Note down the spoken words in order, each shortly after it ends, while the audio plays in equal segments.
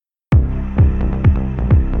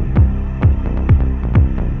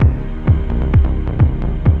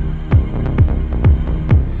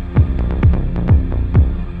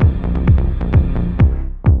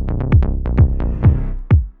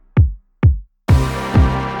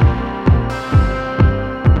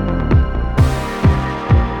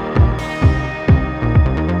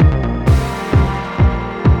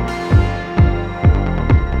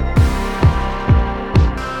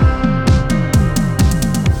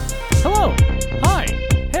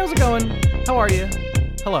are you?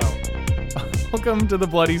 Hello. Welcome to the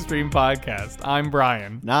Bloody Stream podcast. I'm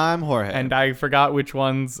Brian. Nah, I'm Jorge. And I forgot which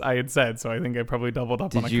ones I had said, so I think I probably doubled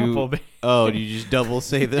up on a couple of these. Oh, did you just double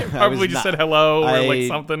say them? Probably just said hello or like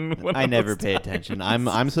something. I never pay attention.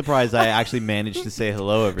 I'm surprised I actually managed to say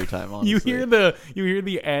hello every time, honestly. You hear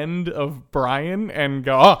the end of Brian and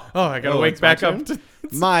go, oh, I gotta wake back up.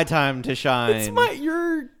 My time to shine.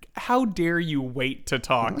 How dare you wait to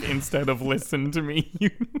talk instead of listen to me?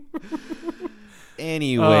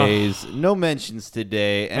 Anyways, no mentions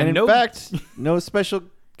today, and in fact, no special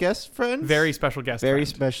guest friends. Very special guest.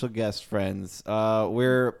 Special guest friends.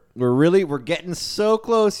 We're getting so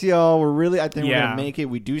close, y'all. I think we're gonna make it.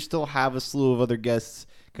 We do still have a slew of other guests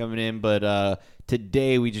coming in, but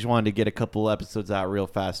today we just wanted to get a couple episodes out real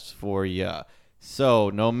fast for you.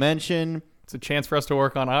 So no mention. It's a chance for us to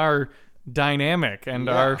work on our dynamic and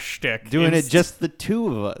our shtick. Doing it just the two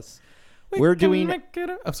of us. We're doing.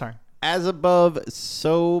 I'm sorry. As above,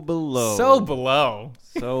 so below. So below.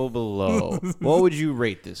 So below. What would you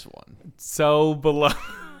rate this one? So below.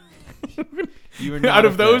 You were not out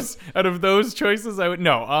of those choices, I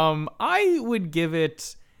would give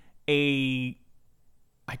it a.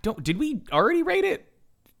 Did we already rate it?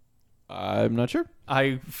 I'm not sure.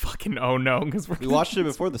 No, because we watched it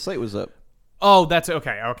before the site was up. Oh, that's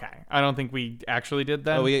okay. I don't think we actually did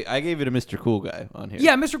that. I gave it a Mr. Cool Guy on here.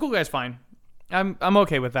 Yeah, Mr. Cool Guy's fine. I'm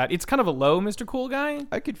okay with that. It's kind of a low Mr. Cool Guy.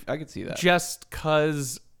 I could see that. Just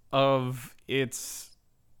because of its,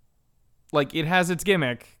 like, it has its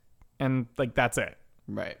gimmick, and like that's it.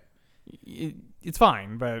 Right. It's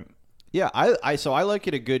fine, but yeah, I like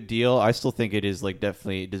it a good deal. I still think it is like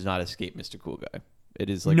definitely does not escape Mr. Cool Guy. It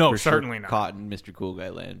is like no, certainly not caught in Mr. Cool Guy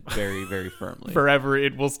land very, very firmly. Forever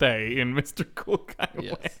it will stay in Mr. Cool Guy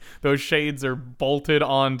land. Those shades are bolted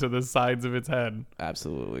onto the sides of its head.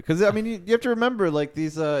 Absolutely. Because, I mean, you have to remember, like,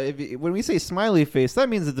 these, when we say smiley face, that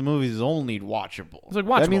means that the movie is only watchable. It's like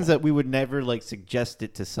watchable. That means that we would never, like, suggest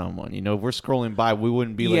it to someone. You know, if we're scrolling by, we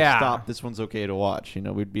wouldn't be like, stop, this one's okay to watch. You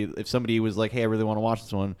know, we'd be, if somebody was like, hey, I really want to watch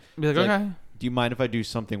this one. Be like, okay. Do you mind if I do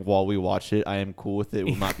something while we watch it? I am cool with it. It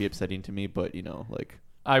will not be upsetting to me, but, you know, like.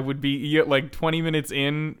 I would be like 20 minutes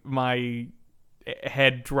in, my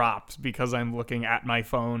head dropped because I'm looking at my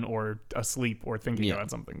phone or asleep or thinking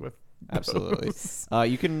about something with absolutely.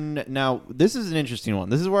 You can now. This is an interesting one.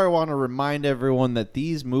 This is where I want to remind everyone that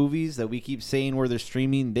these movies that we keep saying where they're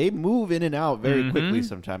streaming, they move in and out very quickly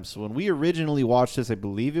sometimes. So when we originally watched this, I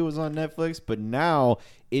believe it was on Netflix, but now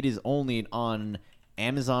it is only on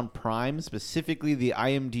Amazon Prime, specifically the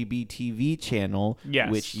IMDb TV channel,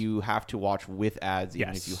 which you have to watch with ads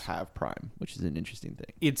even if you have Prime, which is an interesting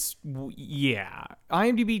thing.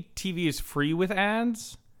 IMDb TV is free with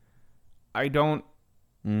ads. I don't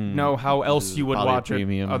know how else you would watch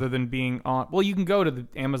premium. It other than being on. Well, you can go to the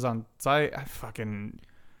Amazon site.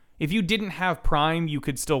 If you didn't have Prime, you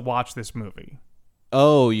could still watch this movie.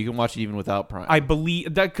 Oh, you can watch it even without Prime. I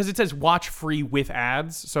believe that because it says watch free with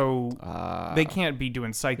ads, so they can't be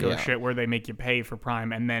doing psycho shit where they make you pay for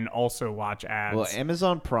Prime and then also watch ads. Well,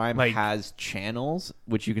 Amazon Prime has channels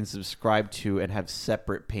which you can subscribe to and have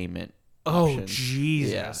separate payment options.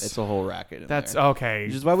 Jesus. Yeah, it's a whole racket. That's okay.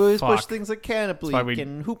 Which is why we always push things like Canoply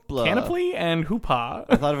and Hoopla. Canoply and Hoopah.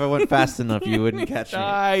 I thought if I went fast enough, you wouldn't catch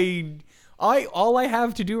me. All I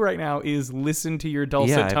have to do right now is listen to your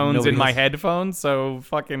dulcet tones in my headphones, so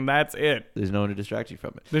fucking that's it. There's no one to distract you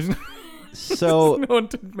from it. There's no one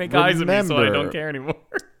to make eyes at me, so I don't care anymore.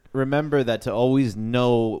 Remember that to always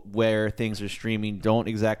know where things are streaming, don't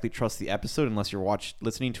exactly trust the episode unless you're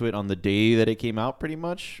listening to it on the day that it came out, pretty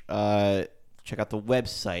much. Check out the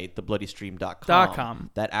website, thebloodystream.com.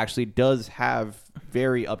 That actually does have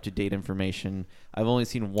very up-to-date information. I've only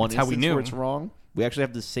seen one instance where it's wrong. We actually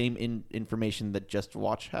have the same information that Just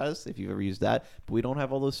Watch has, if you've ever used that, but we don't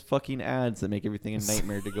have all those fucking ads that make everything a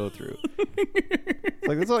nightmare to go through.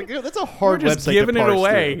 That's a hard website to giving parse it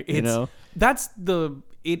away. Through, you know?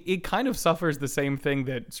 It kind of suffers the same thing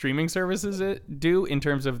that streaming services do in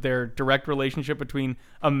terms of their direct relationship between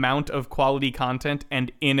amount of quality content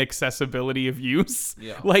and inaccessibility of use.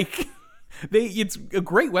 Yeah. Like, it's a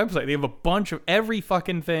great website. They have a bunch of every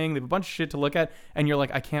fucking thing. They have a bunch of shit to look at, and you're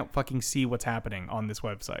like, I can't fucking see what's happening on this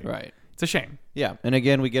website. Right. It's a shame. Yeah. And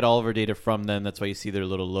again, we get all of our data from them. That's why you see their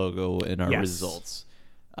little logo in our results.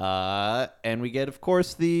 And we get, of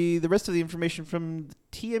course, the rest of the information from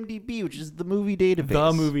TMDB, which is the movie database.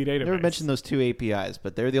 The movie database. Never mentioned those two APIs,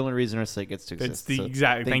 but they're the only reason our site gets to exist. It's the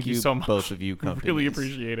exact. Thank you so much. Both of you companies. Really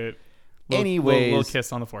appreciate it. Anyways, little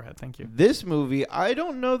kiss on the forehead. Thank you. This movie, I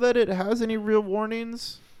don't know that it has any real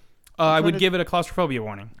warnings. I would give it a claustrophobia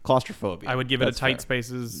warning. Claustrophobia. I would give it a tight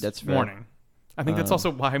spaces warning. I think that's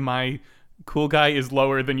also why my cool guy is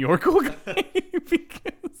lower than your cool guy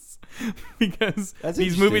because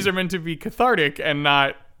these movies are meant to be cathartic and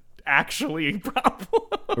not actually a problem.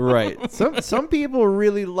 Right. Some people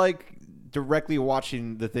really like directly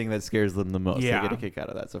watching the thing that scares them the most. Yeah. They get a kick out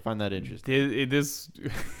of that. So I find that interesting. It is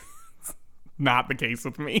not the case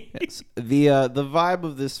with me. Yes. The vibe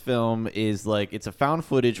of this film is like it's a found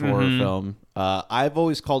footage horror film. I've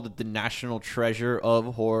always called it the national treasure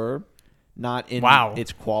of horror, not in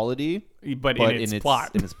its quality, but in its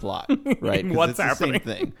plot. In its plot, right? What's it's happening?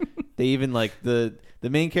 The same thing. They even like the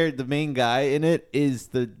main character, the main guy in it is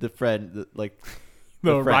the friend, the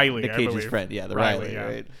friend, Riley, Nick Cage's friend. Yeah, the Riley,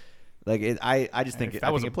 right? Like I just think it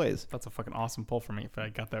plays. That's a fucking awesome pull for me if I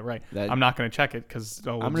got that right. I'm not going to check it because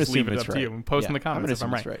I'm going to leave it up to you and post in the comments if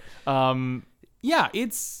I'm right. Yeah,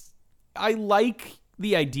 I like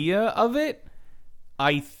the idea of it.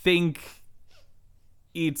 I think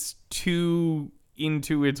it's too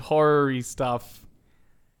into its horror-y stuff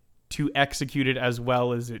to execute it as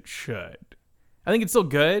well as it should. I think it's still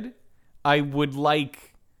good. I don't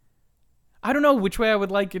know which way I would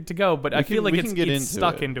like it to go, but I feel like it's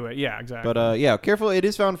stuck into it. Yeah, exactly. But careful. It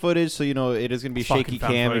is found footage, so it is going to be shaky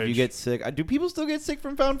cam if you get sick. Do people still get sick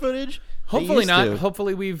from found footage? Hopefully not.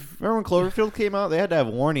 Hopefully Remember when Cloverfield came out? They had to have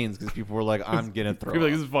warnings because people were like, "I'm gonna throw." People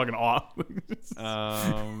were like, "This is fucking off."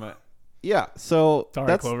 Yeah. So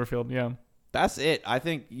that's Cloverfield. Yeah. That's it. I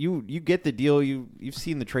think you get the deal. You've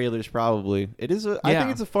seen the trailers probably. It is. I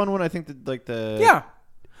think it's a fun one. I think that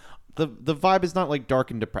the vibe is not like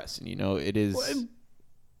dark and depressing. It is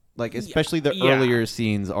like especially the earlier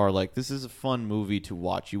scenes are like this is a fun movie to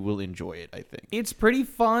watch. You will enjoy it. I think it's pretty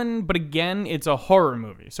fun, but again, it's a horror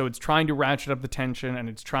movie, so it's trying to ratchet up the tension and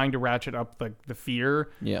it's trying to ratchet up the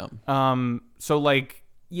fear. Yeah. So like.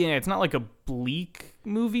 Yeah, it's not like a bleak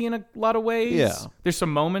movie in a lot of ways. Yeah. There's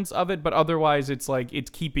some moments of it, but otherwise it's like it's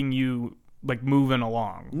keeping you like moving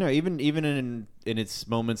along. No, even in its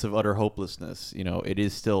moments of utter hopelessness, it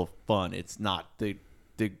is still fun. It's not the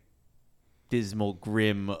dismal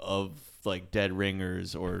grim of like Dead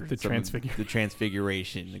Ringers or the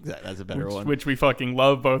Transfiguration. Exactly, that's a better one. Which we fucking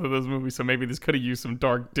love both of those movies, so maybe this could have used some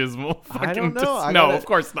dark, dismal. I don't know. No, of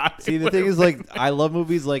course not. See, the thing is, like, I love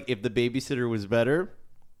movies like If the Babysitter Was Better.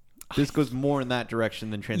 This goes more in that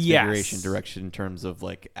direction than Transfiguration direction in terms of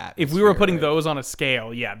like atmosphere. If we were putting those on a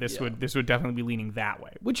scale, this would definitely be leaning that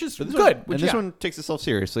way, which is good. This one takes itself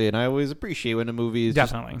seriously, and I always appreciate when a movie is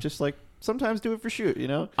just like sometimes do it for shoot.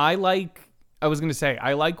 I was going to say,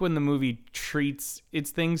 I like when the movie treats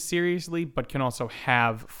its things seriously, but can also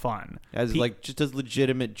have fun. Just as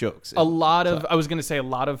legitimate jokes. I was going to say a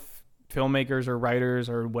lot of filmmakers or writers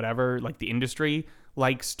or whatever, like the industry,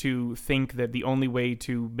 likes to think that the only way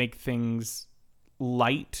to make things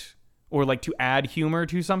light or like to add humor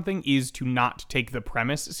to something is to not take the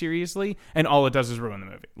premise seriously, and all it does is ruin the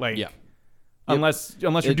movie. Like, unless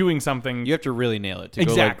you're doing something, you have to really nail it.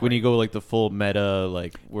 Exactly. Go, like, when you go like the full meta,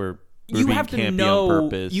 like where you have to know,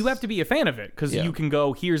 you have to be a fan of it because you can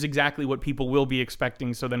go, here's exactly what people will be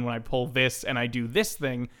expecting. So then when I pull this and I do this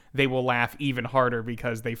thing, they will laugh even harder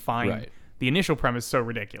because they find the initial premise so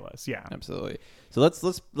ridiculous. Yeah, absolutely. So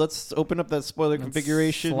let's open up that spoiler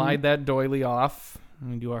configuration. Slide that doily off. And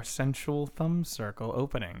we do our sensual thumb circle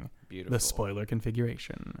opening. Beautiful. The spoiler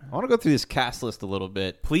configuration. I want to go through this cast list a little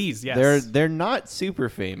bit. Please, yes. They're not super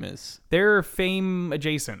famous. They're fame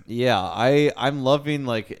adjacent. Yeah, I'm loving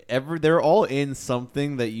like they're all in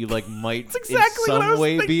something that you like might in some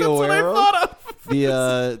way be aware of.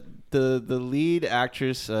 The lead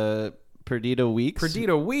actress Perdita Weeks,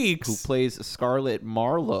 who plays Scarlett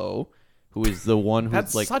Marlowe, who is the one who's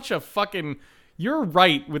That's such a fucking. You're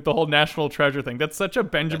right with the whole national treasure thing. That's such a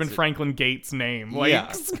Benjamin Franklin Gates name. Like,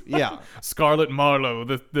 yeah. Scarlett Marlowe,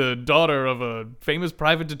 the daughter of a famous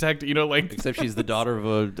private detective. Except she's the daughter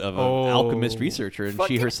of an alchemist researcher, and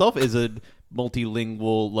she herself is a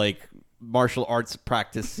multilingual like martial arts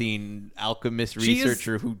practicing alchemist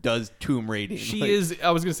researcher who does tomb raiding. She is. I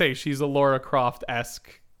was gonna say she's a Lara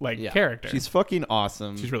Croft-esque. Character. She's fucking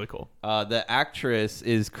awesome. She's really cool. The actress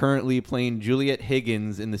is currently playing Juliet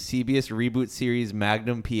Higgins in the CBS reboot series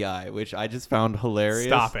Magnum P.I., which I just found hilarious.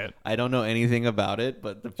 Stop it. I don't know anything about it,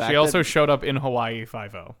 but the fact she also showed up in Hawaii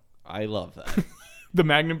Five-0. I love that. The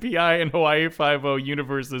Magnum P.I. and Hawaii Five-0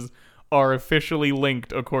 universes are officially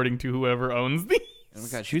linked according to whoever owns these. Oh my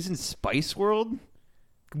god, she was in Spice World?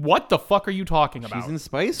 What the fuck are you talking about? She's in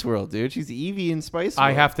Spice World, dude. She's Evie in Spice World.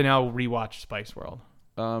 I have to now rewatch Spice World.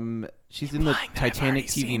 She's in the Titanic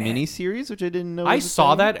TV miniseries, which I didn't know. I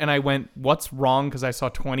saw that and I went, "What's wrong?" Because I saw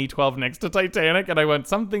 2012 next to Titanic, and I went,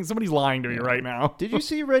 "Somebody's lying to me right now." Did you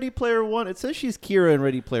see Ready Player One? It says she's Kira in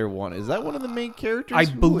Ready Player One. Is that one of the main characters? I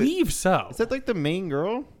believe so. Is that like the main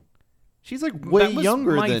girl? She's like way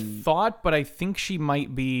younger than. That was my thought, but I think she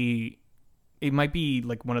might be. It might be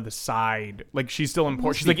like one of the side. Like she's still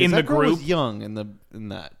important. She's like in the group. Was young in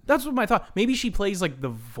that. That's what my thought. Maybe she plays like the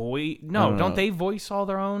voice. No, don't they voice all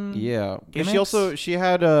their own? Yeah. Gimmicks? She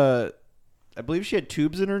had I believe she had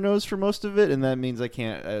tubes in her nose for most of it, and that means I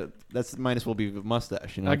can't. That's minus will be a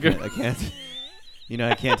mustache. You know, I can't. You know,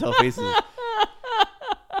 I can't tell faces.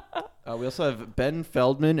 We also have Ben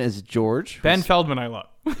Feldman as George. Ben Feldman, I love.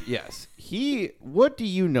 Yes. What do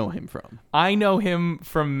you know him from? I know him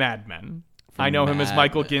from Mad Men. I know him as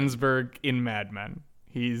Michael Ginsberg in Mad Men.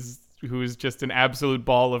 Who's just an absolute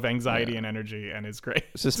ball of anxiety and energy, and is great.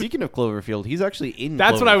 So speaking of Cloverfield, he's actually in.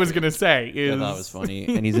 That's what I was gonna say. I thought it was funny,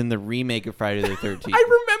 and he's in the remake of Friday the 13th.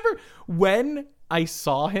 I remember when I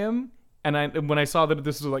saw him, and when I saw that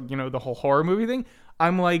this was like the whole horror movie thing.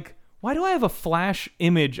 I'm like, why do I have a flash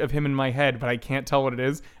image of him in my head, but I can't tell what it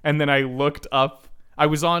is? And then I looked up. I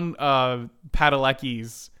was on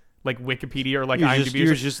Padalecki's like Wikipedia or like IMDb.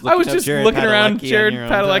 I was just looking around Jared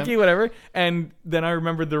Padalecki, whatever. And then I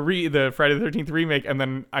remembered the Friday the 13th remake, and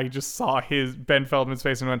then I just saw his Ben Feldman's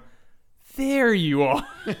face and went, "There you are."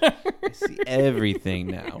 I see everything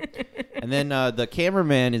now. And then the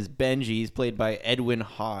cameraman is Benji. He's played by Edwin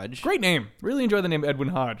Hodge. Great name. Really enjoy the name Edwin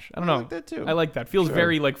Hodge. I don't know. I like that too. I like that. Feels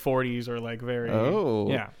very like 40s or like very. Oh.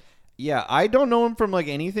 Yeah. Yeah, I don't know him from like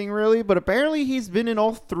anything really, but apparently he's been in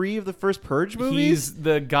all 3 of the first Purge movies. He's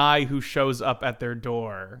the guy who shows up at their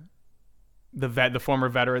door. The former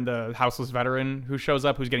veteran, the houseless veteran who shows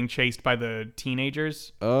up, who's getting chased by the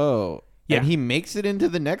teenagers. Oh. Yeah. And he makes it into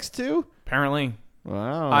the next 2? Apparently.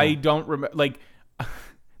 Wow. I don't remember. Like,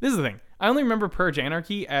 this is the thing. I only remember Purge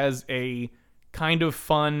Anarchy as a kind of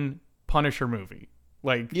fun Punisher movie.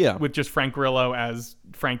 Like, with just Frank Grillo as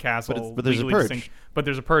Frank Castle. But there's a Purge. But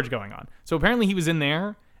there's a Purge going on. So apparently he was in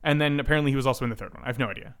there, and then apparently he was also in the third one. I have no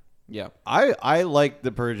idea. Yeah. I like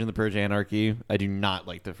the Purge and the Purge Anarchy. I do not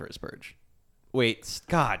like the first Purge. Wait.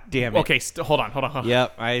 God damn it. Okay, hold on.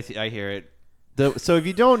 Yep, I hear it. So if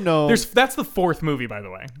you don't know... That's the 4th movie, by the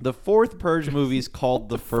way. The 4th Purge movie is called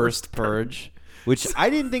The First Purge. Which I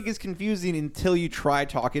didn't think is confusing until you try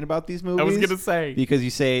talking about these movies. I was going to say. Because you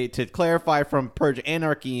say, to clarify from Purge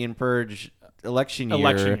Anarchy and Purge Election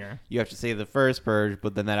Year, you have to say the first Purge,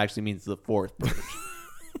 but then that actually means the 4th Purge.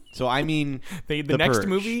 So I mean the next Purge.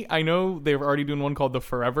 Movie, I know they're already doing one called The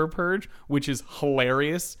Forever Purge, which is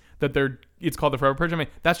hilarious that it's called The Forever Purge. I mean,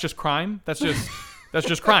 that's just crime. That's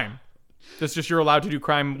just crime. That's just you're allowed to do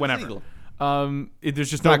crime whenever. There's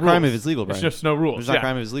just no rules. Crime if it's legal, Brian. There's just no rules. There's not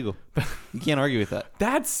crime if it's legal. You can't argue with that.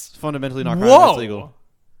 That's it's fundamentally not crime if it's legal.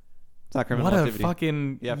 It's not criminal activity. What a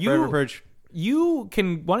fucking... Yeah, Forever Purge.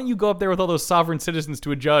 Why don't you go up there with all those sovereign citizens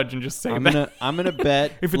to a judge and just say I'm gonna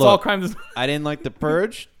bet... if it's all crime... I didn't like the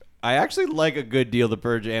Purge. I actually like a good deal the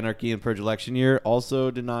Purge Anarchy and Purge Election Year. Also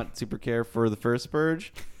did not super care for the first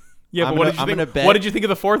Purge. Yeah, but what did you think of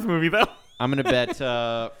the 4th movie, though? I'm going to bet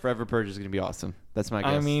Forever Purge is going to be awesome. That's my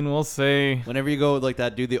guess. I mean, we'll see. Whenever you go like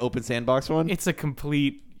that, do the open sandbox one. It's a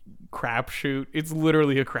complete crapshoot. It's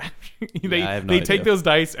literally a crapshoot. They take those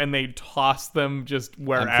dice and they toss them just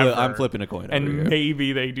wherever. I'm flipping a coin and over here.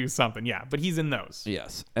 Maybe they do something. Yeah, but he's in those.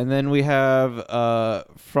 Yes. And then we have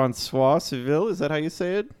Francois Civil. Is that how you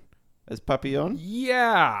say it? As Papillon?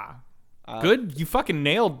 Yeah. Good. You fucking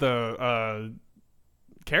nailed the...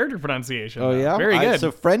 character pronunciation. Oh, yeah? Very good.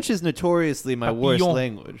 So French is notoriously my worst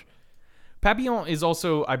language. Papillon is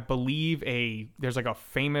also, I believe, there's like a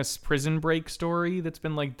famous Prison Break story that's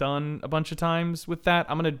been like done a bunch of times with that.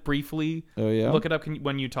 I'm going to briefly look it up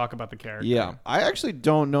when you talk about the character. Yeah. I actually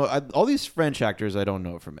don't know. All these French actors I don't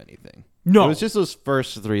know from anything. No. It was just those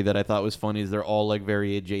first 3 that I thought was funny. They're all like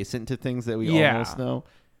very adjacent to things that we almost know,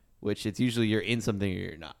 which it's usually you're in something or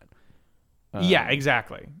you're not. Yeah,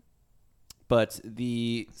 exactly. But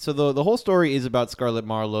the whole story is about Scarlett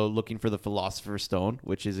Marlowe looking for the Philosopher's Stone,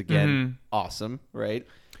 which is, again, awesome, right?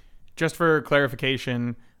 Just for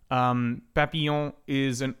clarification, Papillon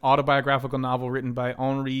is an autobiographical novel written by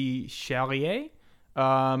Henri Charrier,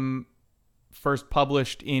 first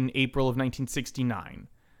published in April of 1969.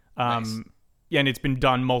 Nice. Yeah, and it's been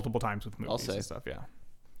done multiple times with movies and stuff, yeah.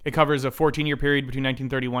 It covers a 14-year period between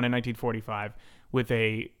 1931 and 1945 with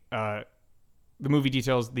the movie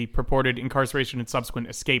details the purported incarceration and subsequent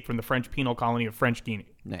escape from the French penal colony of French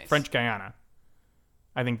Guyana.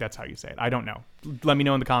 I think that's how you say it. I don't know. Let me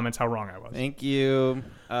know in the comments how wrong I was. Thank you.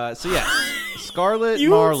 So yeah, Scarlett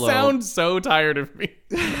you Marlowe. sound so tired of me.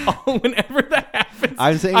 Whenever that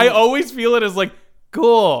happens, saying, I always feel it as like,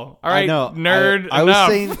 cool. All right, I know. nerd. I was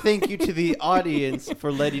saying thank you to the audience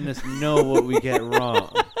for letting us know what we get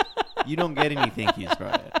wrong. You don't get any thank yous,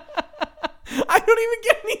 Brian. I don't even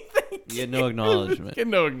get anything. You get no acknowledgement. Get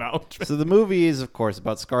no acknowledgement. So the movie is, of course,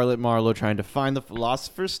 about Scarlett Marlowe trying to find the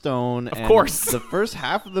Philosopher's Stone. Of course. The first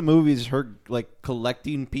half of the movie is her like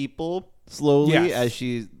collecting people slowly as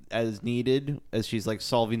she's like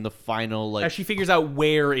solving the final like as she figures out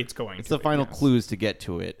where it's going. It's the final clues to get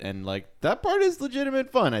to it, and like that part is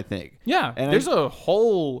legitimate fun, I think. Yeah, and there's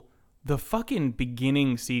the fucking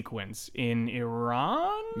beginning sequence in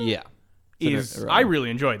Iran. Yeah. I really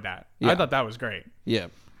enjoyed that. Yeah. I thought that was great. Yeah,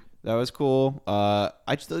 that was cool. I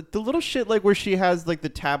just the little shit like where she has like the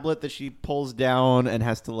tablet that she pulls down and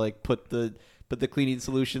has to like put the cleaning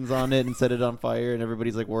solutions on it and set it on fire, and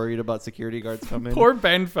everybody's like worried about security guards coming. Poor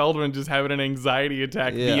Ben Feldman just having an anxiety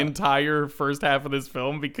attack the entire first half of this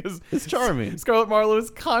film because it's charming. Scarlett Marlowe is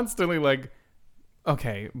constantly like,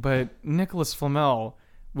 okay, but Nicholas Flamel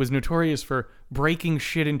was notorious for breaking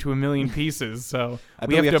shit into a million pieces, so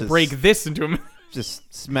we have to break this into a million.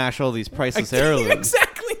 Just smash all these priceless heirlooms.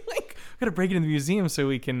 Exactly. Like, we gotta break it in the museum so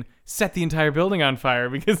we can set the entire building on fire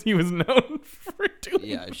because he was known for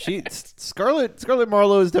doing that. Scarlett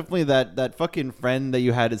Marlowe is definitely that fucking friend that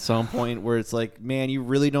you had at some point where it's like, man, you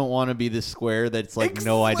really don't want to be this square that's like,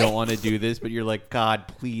 no, I don't want to do this, but you're like, God,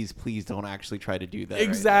 please don't actually try to do that.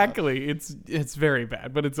 Exactly. Right now. It's very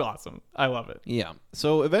bad, but it's awesome. I love it. Yeah.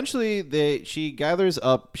 So eventually she gathers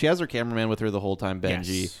up, she has her cameraman with her the whole time,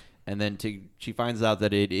 Benji. Yes. And then she finds out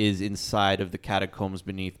that it is inside of the catacombs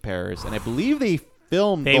beneath Paris. And I believe they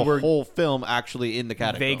filmed whole film actually in the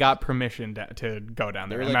catacombs. They got permission to go down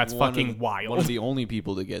there, and that's fucking wild. One of the only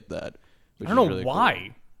people to get that. I don't know really why.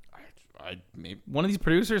 Cool. Maybe one of these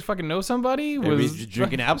producers fucking know somebody. Was just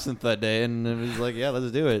drinking absinthe that day, and it was like, yeah,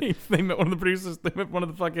 let's do it. They met one of the producers. They met one of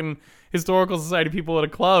the fucking historical society people at a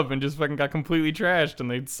club, and just fucking got completely trashed.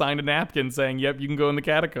 And they signed a napkin saying, "Yep, you can go in the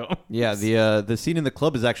catacomb." Yeah, the scene in the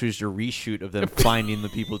club is actually just a reshoot of them finding the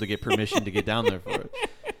people to get permission to get down there for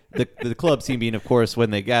it. The club scene being, of course,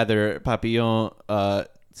 when they gather Papillon,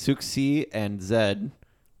 Suxi, and Zed.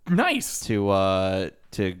 Nice to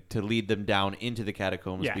lead them down into the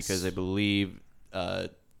catacombs because I believe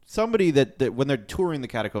somebody that when they're touring the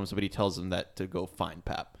catacombs, somebody tells them that to go find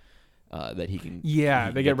Pap, that he can.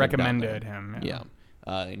 Yeah, they get recommended him. Yeah.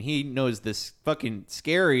 And he knows this fucking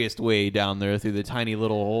scariest way down there through the tiny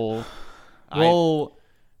little hole. Well,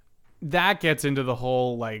 that gets into the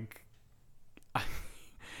whole like.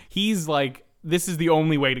 He's like, this is the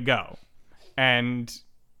only way to go, and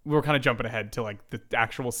we're kind of jumping ahead to like the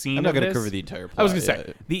actual scene. I'm not going to cover the entire plot. I was going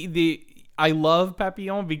to say I love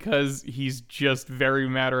Papillon because he's just very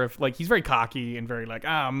he's very cocky and very like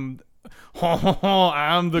I'm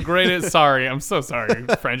the greatest. Sorry, I'm so sorry,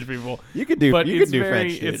 French people. You can do, but you can do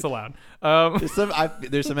French shit. It's allowed.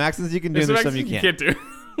 There's some accents you can do, and there's some you can't do.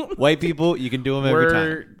 White people, you can do them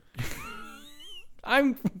every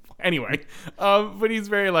time. Anyway, but he's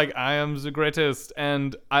very like, I am the greatest,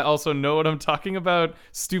 and I also know what I'm talking about,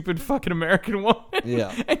 stupid fucking American woman.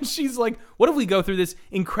 Yeah. And she's like, what if we go through this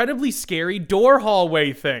incredibly scary door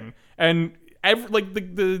hallway thing? And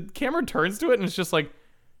the camera turns to it, and it's just like,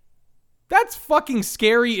 that's fucking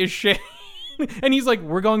scary as shit. And he's like,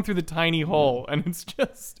 we're going through the tiny hole, and it's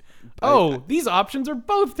just, these options are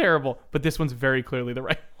both terrible, but this one's very clearly the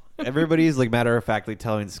right one. Everybody's like matter-of-factly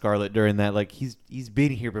telling Scarlett during that, like, he's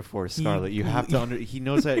been here before, Scarlett. You have to he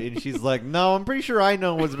knows that. And she's like, no, I'm pretty sure I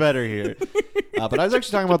know what's better here. But I was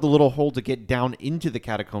actually talking about the little hole to get down into the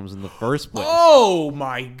catacombs in the first place. Oh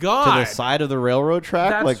my God. To the side of the railroad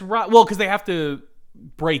track. That's right. Well, because they have to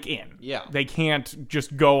break in. Yeah. They can't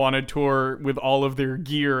just go on a tour with all of their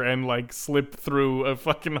gear and like slip through a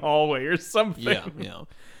fucking hallway or something. Yeah.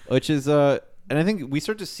 Which is and I think we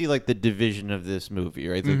start to see like the division of this movie,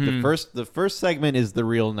 right? The first segment is the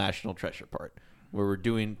real National Treasure part, where we're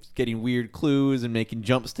getting weird clues and making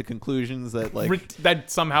jumps to conclusions that like that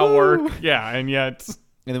somehow work. Yeah, and yet.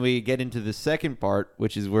 And then we get into the second part,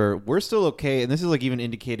 which is where we're still okay, and this is like even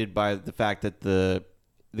indicated by the fact that the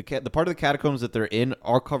part of the catacombs that they're in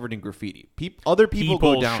are covered in graffiti. Other people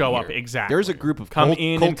go down show here. Up exactly. There's a group of come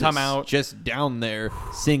in and come out just down there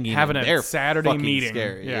singing, having a Saturday meeting.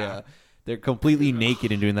 Scary. Yeah. They're completely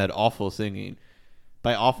naked and doing that awful singing.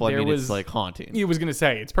 By awful, I mean it's like haunting. He was going to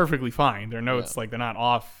say it's perfectly fine. Their notes like they're not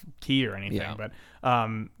off key or anything. Yeah. But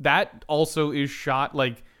that also is shot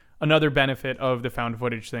like another benefit of the found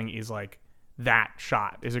footage thing is like that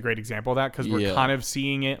shot is a great example of that because we're kind of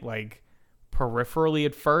seeing it like peripherally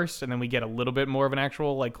at first, and then we get a little bit more of an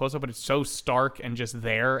actual like close up, but it's so stark and just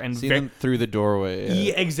there and see them through the doorway.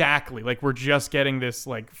 Yeah, exactly. Like we're just getting this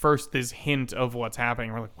like first this hint of what's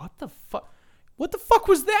happening. We're like, what the fuck? What the fuck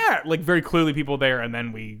was that? Like very clearly people there, and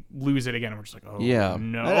then we lose it again. And we're just like, oh yeah.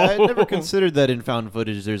 no. I never considered that in found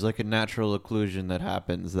footage. There's like a natural occlusion that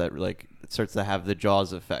happens that like it starts to have the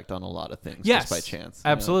Jaws effect on a lot of things just by chance.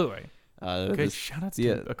 Absolutely. Okay, shout outs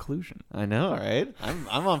to occlusion. I know, right?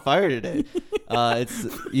 I'm on fire today. It's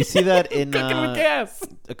you see that in cooking with gas.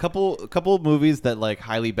 a couple of movies that like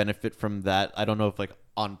highly benefit from that. I don't know if like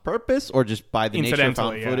on purpose or just by the nature of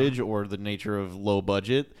found footage or the nature of low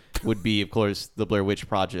budget would be, of course, the Blair Witch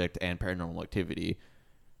Project and Paranormal Activity.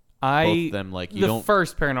 Both of them, like the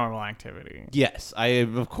first Paranormal Activity. Yes, I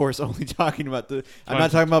am of course only talking about I'm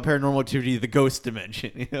not talking about Paranormal Activity, the ghost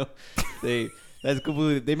dimension. You know, that's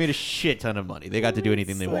completely. They made a shit ton of money. They got to do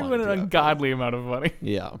anything they wanted. An ungodly amount of money.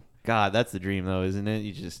 Yeah, God, that's the dream though, isn't it?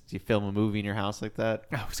 You film a movie in your house like that.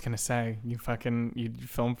 I was gonna say you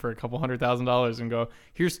film for a couple $100,000 and go,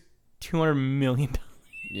 here's $200 million.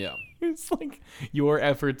 Yeah, it's like your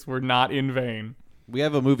efforts were not in vain. We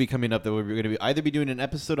have a movie coming up that we're going to either be doing an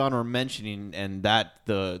episode on or mentioning, and that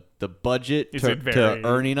the budget to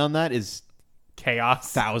earning on that is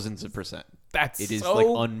chaos, thousands of %. It is so like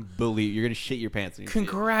unbelievable. You're going to shit your pants. When you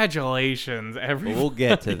congratulations, everyone. We'll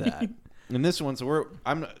get to that. In this one,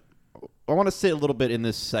 I want to sit a little bit in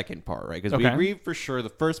this second part, right? Because we agree for sure the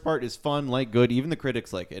first part is fun, like good. Even the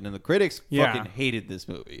critics like it, and the critics fucking hated this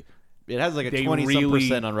movie. It has like a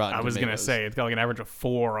 20% on Rotten I was Tomatoes. Gonna say it's got like an average of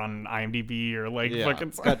 4 on IMDb or like fucking.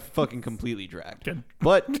 It's got fucking completely dragged.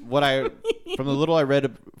 But from the little I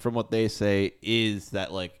read from what they say is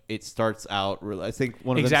that like it starts out. I think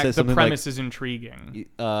one of them says something the premise like, is intriguing.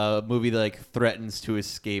 A movie that like threatens to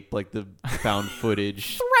escape like the found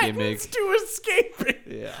footage threatens gimmick. To escape it.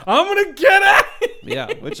 Yeah, I'm gonna get at it.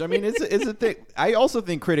 Yeah, which I mean it's a thing. I also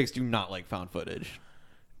think critics do not like found footage.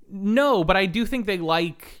 No, but I do think they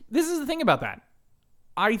like... This is the thing about that.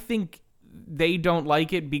 I think they don't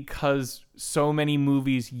like it because so many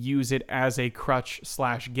movies use it as a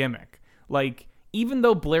crutch/gimmick. Like, even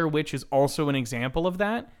though Blair Witch is also an example of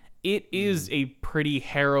that, it is a pretty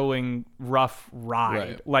harrowing, rough ride.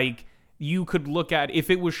 Right. Like, you could look at... If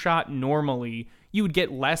it was shot normally, you would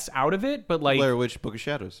get less out of it, but like... Blair Witch Book of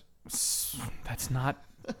Shadows. That's not...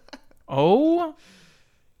 Oh...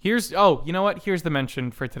 you know what? Here's the mention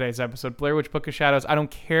for today's episode. Blair Witch Book of Shadows. I don't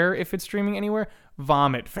care if it's streaming anywhere.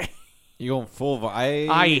 Vomit face. You're going full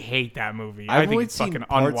I hate that movie. I think only it's fucking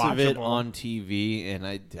parts unwatchable. Of it on TV, and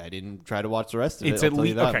I didn't try to watch the rest of it. I'll tell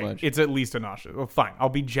you that much. It's at least a nauseous. Well, fine. I'll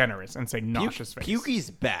be generous and say nauseous face. Pukey's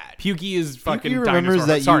bad. Pukey is fucking Pukey remembers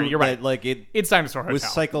that Sorry, you're right. Like it's Dinosaur Hotel. Was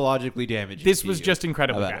psychologically damaging. This was just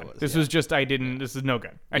incredibly bad. This was just This is no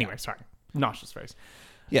good. Anyway, sorry. Nauseous face.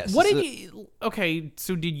 Yes. What did you... Okay,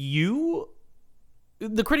 so did you...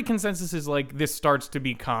 The critic consensus is like this starts to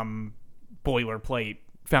become boilerplate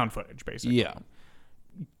found footage, basically. Yeah.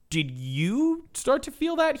 Did you start to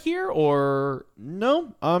feel that here, or...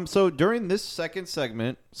 No. So during this second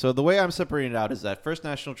segment, so the way I'm separating it out is that first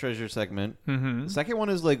National Treasure segment. Mm-hmm. The second one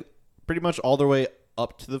is like pretty much all the way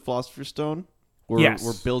up to the Philosopher's Stone. We're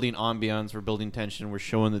building ambiance, we're building tension, we're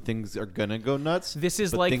showing that things are gonna go nuts. This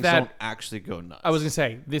is but like things that. Don't actually go nuts. I was gonna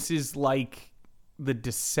say this is like the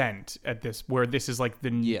Descent at this, where this is like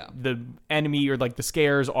the enemy or like the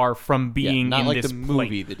scares are from being not in like this the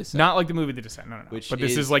movie The Descent, not like the movie The Descent. No. But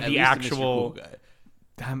this is like the actual.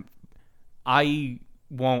 Cool I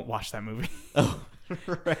won't watch that movie. Oh.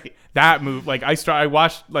 Right. That movie, like I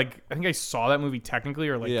watched, like I think I saw that movie technically,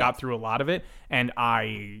 or like got through a lot of it, and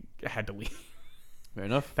I had to leave. Fair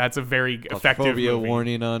enough. That's a very effective movie.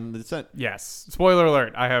 Warning on The Descent. Yes. Spoiler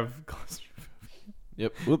alert. I have.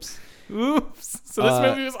 Yep. Oops. So this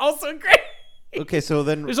movie was also great. Okay, so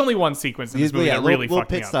then there's only one sequence in this movie that really fucked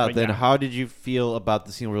me up. Then, how did you feel about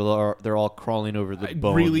the scene where they're all crawling over the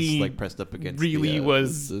bones, like pressed up against?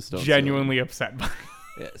 Was genuinely upset by it.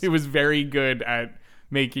 Yes. It was very good at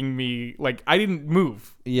making me like I didn't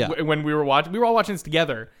move. Yeah. When we were all watching this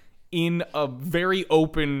together in a very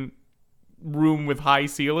open room with high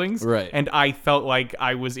ceilings, right? And I felt like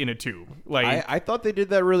I was in a tube. Like I thought they did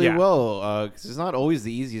that really well, because it's not always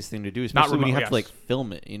the easiest thing to do, especially when you have to like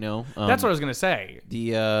film it. You know, that's what I was gonna say.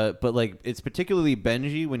 But like it's particularly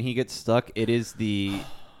Benji when he gets stuck. It is the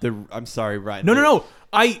I'm sorry, Ryan. No.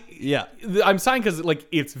 I'm saying because like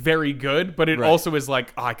it's very good, but it also is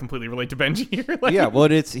like I completely relate to Benji here. Like, well,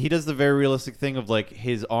 he does the very realistic thing of like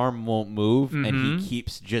his arm won't move, and he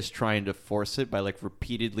keeps just trying to force it by like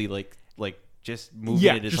repeatedly like just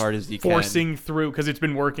moving it as hard as you can. Forcing through because it's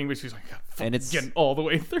been working, but she's like, and it's getting all the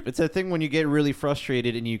way through. It's a thing when you get really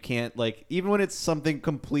frustrated and you can't, like, even when it's something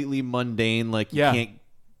completely mundane, like you can't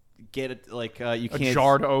get it, like you can't a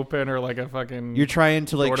jar to open or like a fucking. You're trying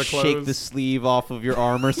to like shake the sleeve off of your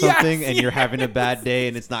arm or something, and you're having a bad day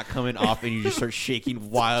and it's not coming off, and you just start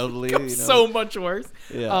shaking wildly. You know? So much worse.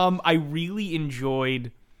 Yeah. I really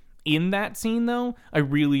enjoyed. In that scene, though, I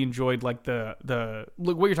really enjoyed like the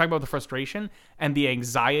look what you're talking about, the frustration and the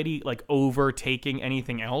anxiety, like overtaking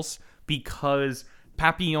anything else, because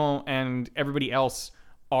Papillon and everybody else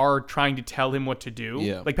are trying to tell him what to do.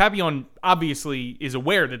 Yeah. Like Papillon obviously is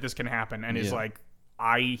aware that this can happen and is like,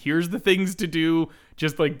 here's the things to do,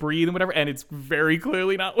 just like breathe and whatever, and it's very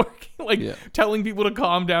clearly not working. Like telling people to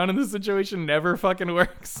calm down in this situation never fucking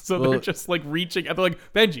works. So they're just like reaching and they're like,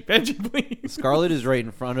 Benji, please. Scarlet is right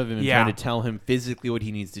in front of him and trying to tell him physically what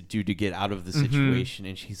he needs to do to get out of the situation,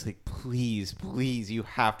 and she's like, please, you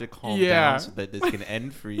have to calm down so that this can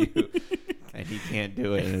end for you. And he can't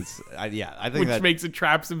do it. And I think which makes it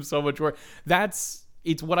traps him so much more.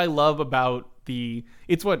 It's what I love about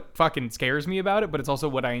it's what fucking scares me about it, but it's also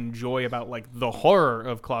what I enjoy about like the horror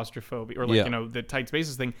of claustrophobia or like, the tight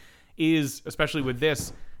spaces thing is, especially with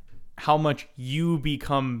this, how much you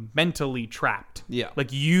become mentally trapped. Yeah.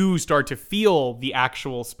 Like you start to feel the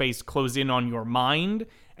actual space close in on your mind,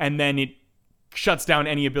 and then it shuts down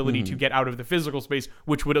any ability to get out of the physical space,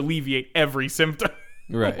 which would alleviate every symptom.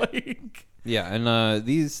 Right. Yeah. And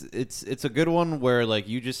it's a good one where like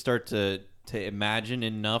you just start to imagine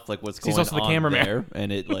enough like what's going also on the cameraman. there,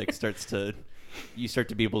 and it like you start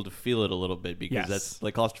to be able to feel it a little bit, because that's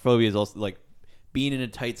like claustrophobia is also like being in a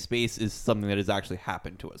tight space is something that has actually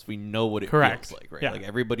happened to us. We know what it feels like, right? Like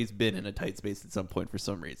everybody's been in a tight space at some point for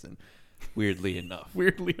some reason. Weirdly enough.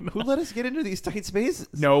 Who let us get into these tight spaces?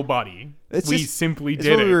 Nobody. We simply did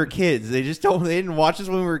it. When we were kids. They didn't watch us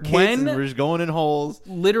when we were kids, and we're just going in holes.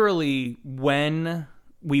 Literally, when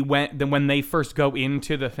they first go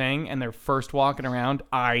into the thing and they're first walking around,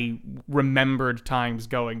 I remembered times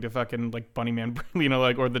going to fucking like Bunny Man,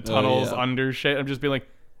 like, or the tunnels under shit. I'm just being like,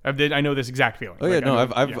 I know this exact feeling. Oh yeah, like,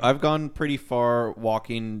 no, I've gone pretty far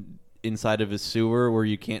walking inside of a sewer where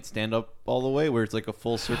you can't stand up all the way, where it's like a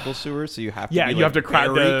full circle sewer, so you have to you have to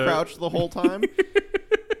crouch the whole time.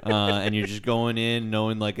 And you're just going in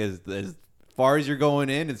knowing like as far as you're going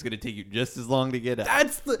in, it's going to take you just as long to get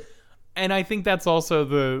out. And I think that's also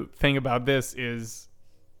the thing about this is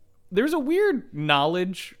there's a weird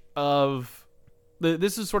knowledge of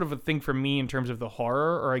this is sort of a thing for me in terms of the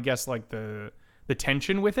horror, or I guess like the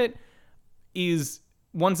tension with it is,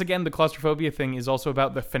 once again, the claustrophobia thing is also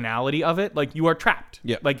about the finality of it. Like you are trapped.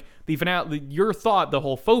 Yeah. Like your thought, the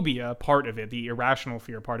whole phobia part of it, the irrational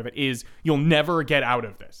fear part of it is you'll never get out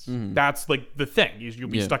of this. Mm-hmm. That's like the thing is you'll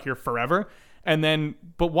be stuck here forever. And then,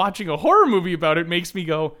 but watching a horror movie about it makes me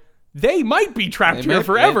go, they might be trapped here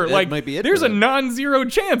forever. Like, might be there's a non-zero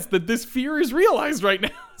chance that this fear is realized right now.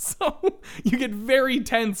 So you get very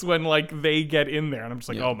tense when like they get in there, and I'm just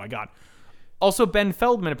like, oh my god. Also, Ben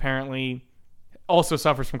Feldman apparently also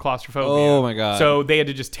suffers from claustrophobia. Oh my god. So they had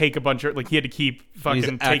to just take a bunch of, like, he had to keep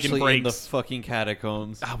fucking taking breaks. In the fucking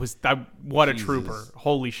catacombs. What a trooper.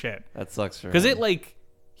 Holy shit. That sucks for him. Because it like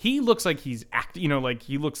he looks like he's like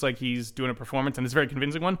he looks like he's doing a performance, and it's a very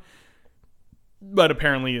convincing one. But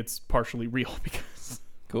apparently it's partially real because...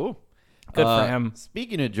 Cool. Good for him.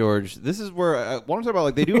 Speaking of George, this is where I want to talk about,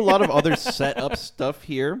 like, they do a lot of other setup stuff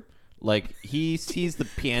here. Like, he sees the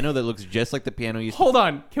piano that looks just like the piano he used Hold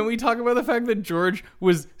on. Can we talk about the fact that George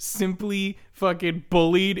was simply fucking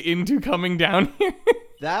bullied into coming down here?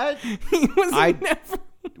 That... He was never...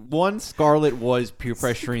 One, Scarlet was peer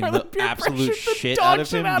pressuring the absolute shit out of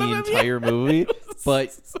him the entire movie.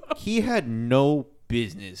 But he had no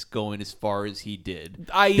business going as far as he did.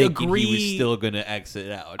 I agree. He was still going to exit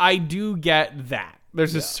out. I do get that.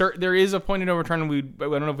 There's there is a point in Overturn, I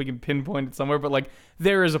don't know if we can pinpoint it somewhere, but like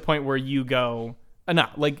there is a point where you go,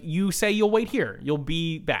 enough. Like you say you'll wait here. You'll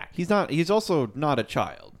be back. He's also not a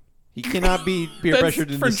child. He cannot be peer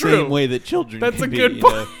pressured in the same way that children That's can a be. good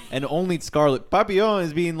point. And only Scarlet Papillon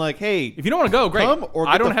is being like, hey, if you don't want to go, great. Come or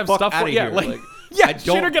get I don't the have fuck stuff out for of you. here. Like, I don't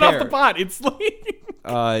shit or get off the pot. It's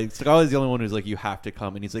like Scarlet's the only one who's like, you have to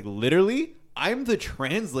come. And he's like, literally, I'm the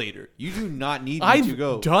translator. You do not need me to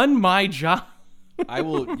go. I've done my job. I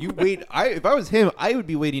will. You wait. If I was him, I would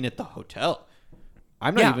be waiting at the hotel.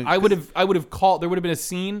 I'm not even. I would have called. There would have been a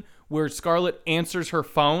scene where Scarlet answers her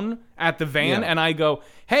phone at the van, and I go,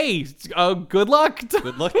 "Hey, good luck.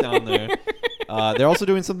 Good luck down there." They're also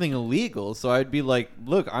doing something illegal, so I'd be like,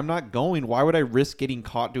 look, I'm not going. Why would I risk getting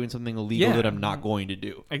caught doing something illegal that I'm not going to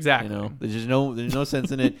do? Exactly. You know, there's no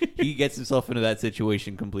sense in it. He gets himself into that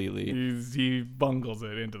situation completely. He bungles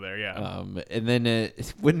it into there, yeah. And then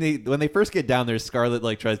when they first get down there, Scarlett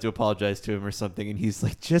like tries to apologize to him or something, and he's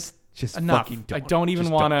like, just enough. Fucking don't. I don't even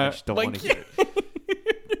want to. Don't want to hear it.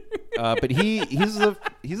 But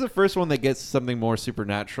he's the first one that gets something more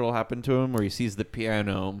supernatural happen to him, where he sees the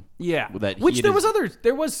piano. Yeah,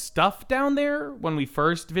 there was stuff down there when we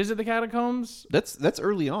first visit the catacombs. That's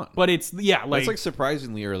early on, but it's that's like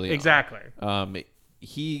surprisingly early. Exactly.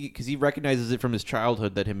 Because he recognizes it from his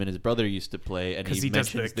childhood that him and his brother used to play, and he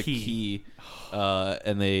mentions the key.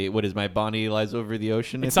 And my Bonnie lies over the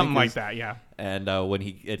ocean? It's something like that, yeah. And when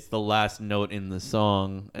it's the last note in the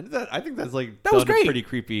song, and I think that's like that was great. In a pretty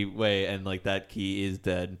creepy way, and like that key is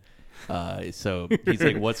dead. So he's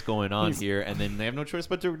like, "What's going on here?" And then they have no choice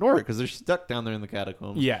but to ignore it because they're stuck down there in the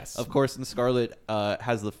catacombs. Yes, of course. And Scarlett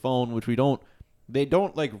has the phone, which they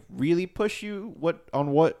don't like really push you what.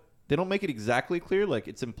 They don't make it exactly clear, like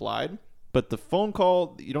it's implied, but the phone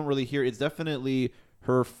call you don't really hear. It's definitely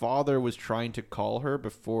her father was trying to call her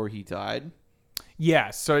before he died.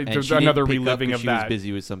 Yeah, so there's another reliving of she that. She was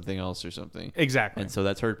busy with something else or something. Exactly. And so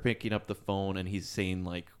that's her picking up the phone, and he's saying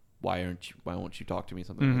like, why won't you talk to me?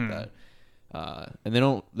 Something like that. And they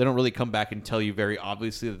don't really come back and tell you very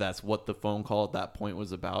obviously that that's what the phone call at that point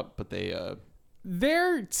was about, but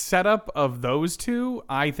their setup of those two,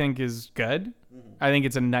 I think, is good. I think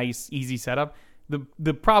it's a nice, easy setup.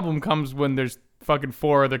 The problem comes when there's fucking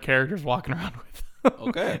 4 other characters walking around with.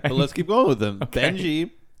 Okay, but let's keep going with them. Okay.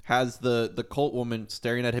 Benji has the cult woman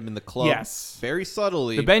staring at him in the club. Yes. Very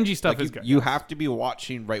subtly. The Benji stuff is good. You have to be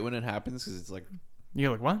watching right when it happens because it's like...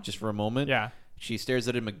 You're like, what? Just for a moment. Yeah. She stares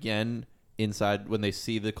at him again inside when they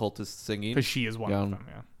see the cultists singing. Because she is one of them,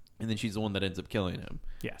 yeah. And then she's the one that ends up killing him.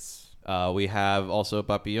 Yes. We have also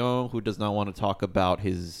Papillon, who does not want to talk about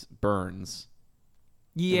his burns.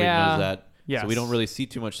 Yeah. Knows that. Yes. So we don't really see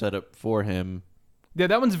too much setup for him. Yeah,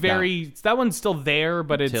 that one's still there,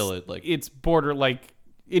 but it's border, like,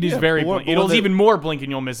 it is very blink. It'll even more blink and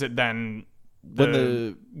you'll miss it than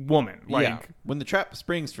the woman. Like, yeah. When the trap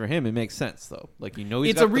springs for him, it makes sense, though. Like, you know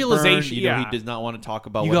he's it's got a realization. The burn, you know he does not want to talk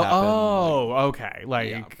about what happened. Oh, okay. Like,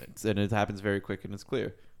 yeah, and it happens very quick and it's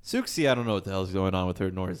clear. Suxi, I don't know what the hell's going on with her,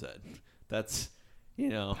 nor Zed. That's, I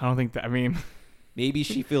don't think that, maybe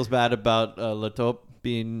she feels bad about Latop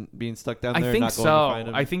being stuck down there. I think not going so. To find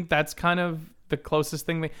him. I think that's kind of the closest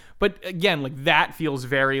thing. But again, like that feels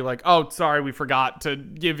very like, oh, sorry, we forgot to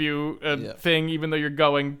give you a thing, even though you're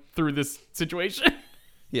going through this situation.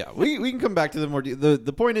 Yeah, we can come back to the more.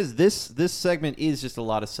 The point is this segment is just a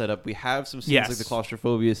lot of setup. We have some scenes like the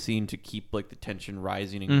claustrophobia scene to keep like the tension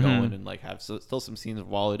rising and going, and like have still some scenes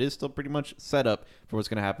while it is still pretty much set up for what's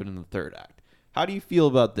going to happen in the third act. How do you feel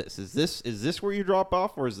about this? Is this where you drop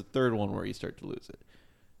off, or is the third one where you start to lose it?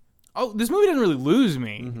 Oh, this movie doesn't really lose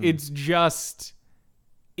me. Mm-hmm. It's just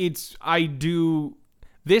this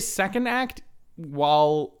second act,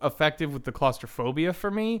 while effective with the claustrophobia for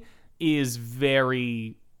me, feels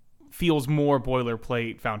more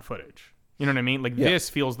boilerplate found footage. You know what I mean? Like this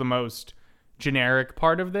feels the most generic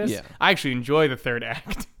part of this. Yeah. I actually enjoy the third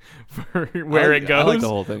act for where it goes. I like the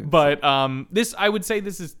whole thing. But I would say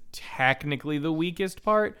this is technically the weakest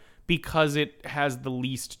part because it has the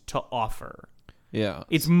least to offer. Yeah.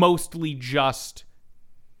 It's mostly just,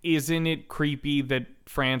 isn't it creepy that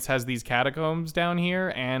France has these catacombs down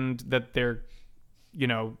here and that they're,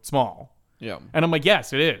 small? Yeah. And I'm like,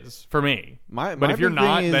 yes, it is for me. But if you're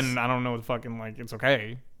not, then I don't know the fucking, like, it's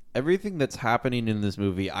okay. Everything that's happening in this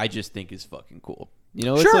movie, I just think is fucking cool.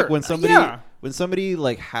 It's like when somebody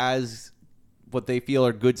like has what they feel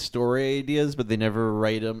are good story ideas, but they never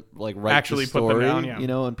write actually the story, put them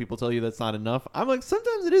down, and people tell you that's not enough. I'm like,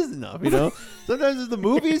 sometimes it is enough, Sometimes if the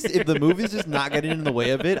movie's just not getting in the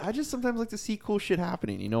way of it, I just sometimes like to see cool shit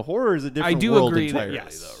happening. Horror is a different world entirely,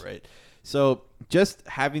 though, right? So just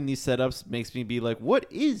having these setups makes me be like, what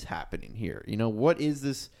is happening here? What is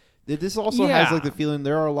this? This also has like the feeling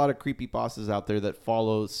there are a lot of creepy bosses out there that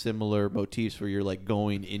follow similar motifs where you're like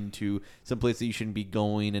going into some place that you shouldn't be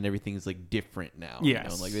going and everything's like different now.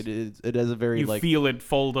 Yes. Like it has a very you feel it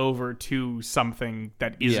fold over to something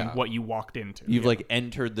that isn't what you walked into. You've like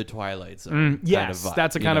entered the Twilight Zone. Yes, kind of vibe,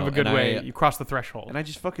 that's a kind of a good way. You cross the threshold. And I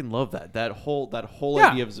just fucking love that whole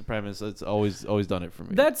idea of the premise. It's always done it for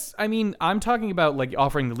me. I'm talking about like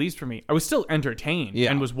offering the least for me. I was still entertained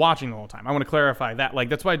and was watching the whole time. I want to clarify that. Like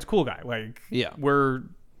that's why it's Cool Guy. Like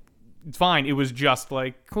it's fine. It was just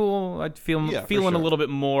like cool. I feeling a little bit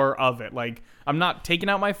more of it. Like I'm not taking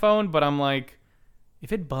out my phone, but I'm like,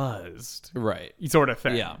 if it buzzed, right, sort of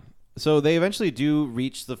thing. Yeah. So they eventually do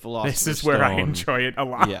reach the Philosopher's Stone. This is where I enjoy it a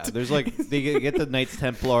lot. Yeah, there's like they get the Knights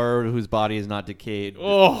Templar whose body is not decayed. They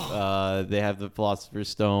have the Philosopher's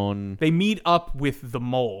Stone. They meet up with the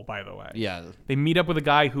mole, by the way. Yeah, they meet up with a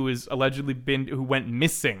guy who is allegedly who went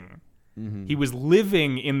missing. Mm-hmm. He was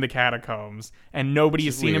living in the catacombs, and nobody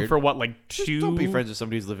has seen him for what, like two. Just don't be friends with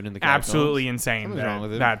somebody who's living in the catacombs. Absolutely insane. Something's wrong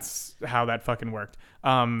with him. That's how that fucking worked.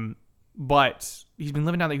 But he's been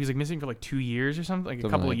living down there. He was like missing for like 2 years or something, like a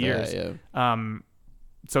couple of years. That, yeah.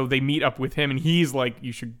 So they meet up with him, and he's like,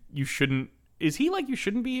 you shouldn't. Is he like, you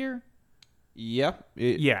shouldn't be here? Yeah.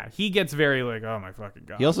 Yeah. He gets very like, oh my fucking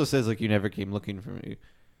God. He also says like, you never came looking for me.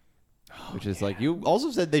 Which is like, you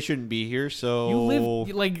also said they shouldn't be here, so you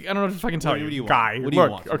live like, I don't know what to fucking tell you. What do you guy. Want? What do you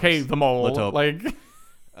want? Okay, the mole. Let's hope. Like,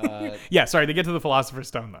 yeah. Sorry, they get to the Philosopher's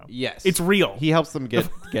Stone though. Yes, it's real. He helps them get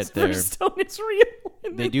there. Philosopher's Stone is real.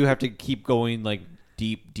 They do have to keep going like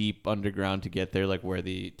deep underground to get there, like where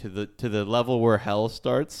to the level where hell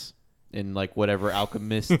starts in like whatever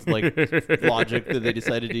alchemist like logic that they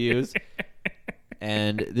decided to use.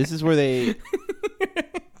 And this is where they.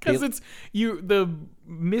 Because the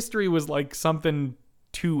mystery was like something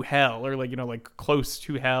to hell, or like, like close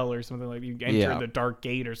to hell, or something like you enter the dark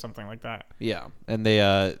gate or something like that. Yeah, and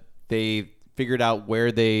they figured out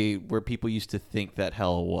where people used to think that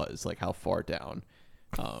hell was, like how far down.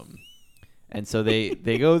 And so they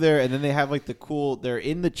go there, and then they have like they're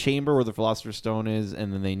in the chamber where the Philosopher's Stone is,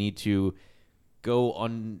 and then they need to go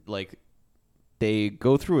they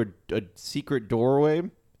go through a secret doorway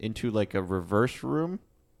into like a reverse room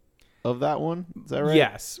of that one. Is that right?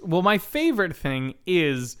 Yes. Well, my favorite thing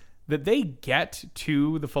is that they get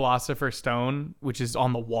to the Philosopher's Stone, which is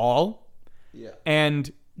on the wall. Yeah.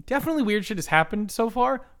 And definitely weird shit has happened so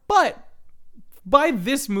far, but by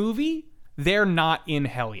this movie, they're not in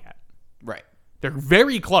hell yet. Right. They're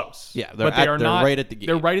very close. Yeah, they're right at the gate.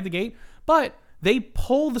 They're right at the gate, but they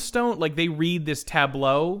pull the stone, like they read this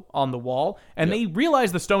tableau on the wall, and they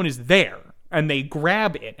realize the stone is there, and they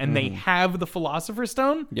grab it, and they have the Philosopher's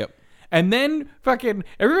Stone. Yep. And then fucking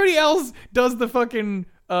everybody else does the fucking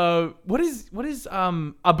what is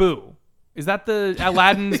Abu? Is that the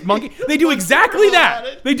Aladdin's monkey? They do exactly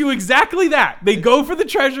that. They do exactly that. They go for the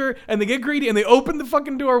treasure and they get greedy and they open the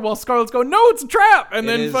fucking door while Scarlett's going, no, it's a trap. And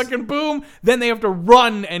then fucking boom. Then they have to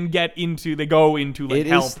run and they go into like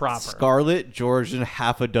hell proper. Scarlett, George, and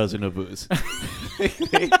half a dozen Abus.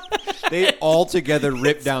 they all together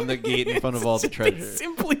rip down the gate in front of all the treasure. They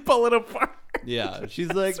simply pull it apart. Yeah.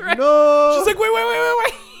 She's like, no. She's like,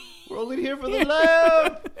 wait. We're only here for the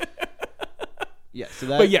lamp. Yeah,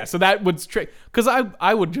 so that would because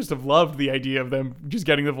I would just have loved the idea of them just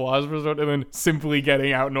getting the Philosopher's Stone and then simply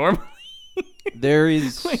getting out normally. There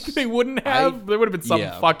is like there would have been something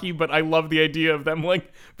fucky, but I love the idea of them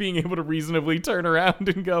like being able to reasonably turn around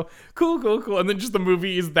and go cool, and then just the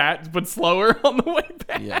movie is that but slower on the way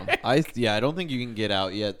back. I don't think you can get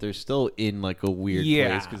out yet. They're still in like a weird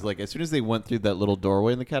place because like as soon as they went through that little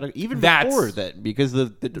doorway in the catacomb, even before that, because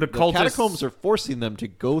the catacombs are forcing them to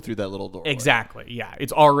go through that little doorway. Exactly. Yeah,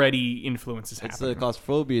 it's already influences happening. It's the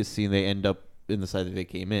claustrophobia scene. They end up in the side that they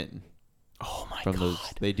came in. Oh my God!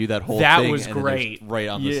 They do that whole thing. That was great. Right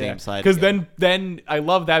on the same side. Because then I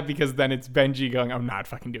love that because then it's Benji going, I'm not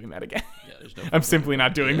fucking doing that again. Yeah, I'm simply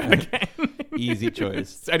not doing that again. Easy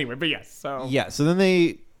choice. Anyway, but yes. So then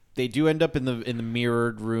they do end up in the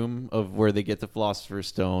mirrored room of where they get the Philosopher's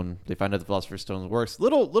Stone. They find out the Philosopher's Stone works.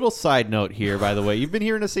 Little side note here, by the way. You've been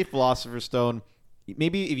hearing us say Philosopher's Stone.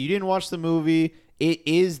 Maybe if you didn't watch the movie, it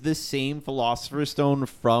is the same Philosopher's Stone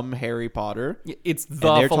from Harry Potter. It's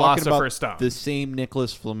the Philosopher's Stone. The same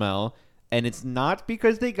Nicholas Flamel. And it's not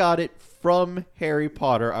because they got it from Harry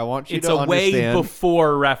Potter. I want you to understand. It's a way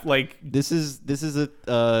before this is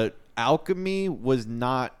a alchemy was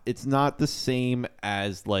not. It's not the same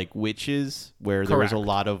as like witches, where there was a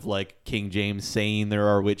lot of like King James saying there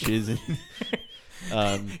are witches.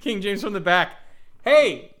 King James from the back.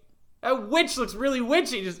 Hey. That witch looks really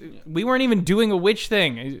witchy. We weren't even doing a witch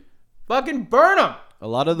thing. Fucking burn them. A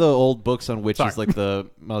lot of the old books on witches, like the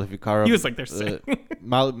Maleficarum. He was like, they're sick.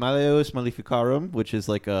 Malleus Maleficarum, which is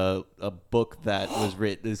like a book that was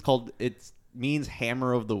written. It means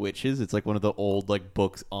Hammer of the Witches. It's like one of the old like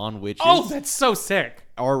books on witches. Oh, that's so sick.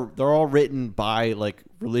 They're all written by like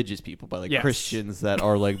religious people, by like Christians that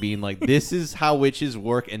are like being like, this is how witches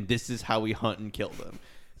work and this is how we hunt and kill them.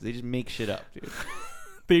 They just make shit up, dude.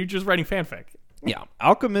 They're just writing fanfic. Yeah.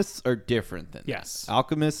 Alchemists are different than Yes. that.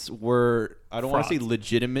 Alchemists were, I don't want to say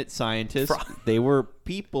legitimate scientists. They were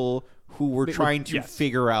people who were trying to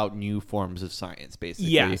figure out new forms of science,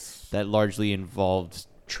 basically. Yes. That largely involved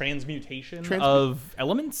transmutation of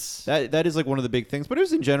elements. That is like one of the big things, but it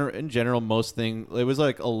was in general most thing. It was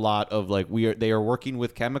like a lot of like they are working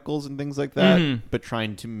with chemicals and things like that, but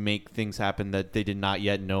trying to make things happen that they did not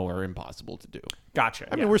yet know are impossible to do. Gotcha.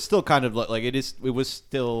 I mean, we're still kind of like it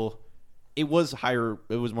was higher.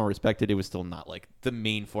 It was more respected. It was still not like the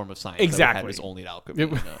main form of science. Exactly. That was only alchemy.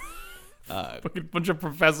 Fucking bunch of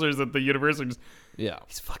professors at the university. Yeah,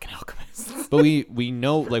 he's fucking alchemists. But we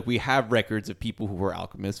know, like, we have records of people who were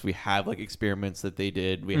alchemists. We have like experiments that they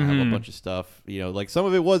did. We have a bunch of stuff. You know, like some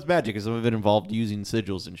of it was magic, and some of it involved using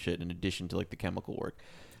sigils and shit in addition to like the chemical work.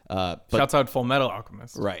 But, shouts out Full Metal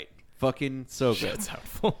Alchemist. Right, fucking so good. Shouts out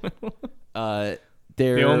Full Metal.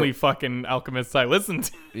 The only fucking alchemists I listened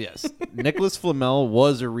to. Yes, Nicholas Flamel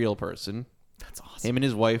was a real person. That's awesome. Him and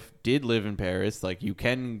his wife did live in Paris. Like, you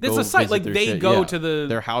can go There's a site, like, they go to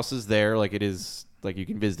their house is there. Like, it is, like, you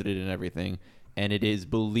can visit it and everything. And it is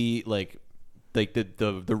believed, like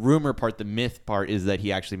the rumor part, the myth part is that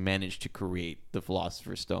he actually managed to create the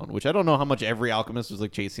Philosopher's Stone, which I don't know how much every alchemist was,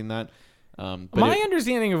 like, chasing that. But my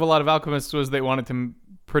understanding of a lot of alchemists was they wanted to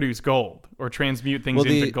produce gold or transmute things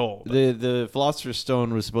into gold. The Philosopher's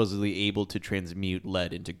Stone was supposedly able to transmute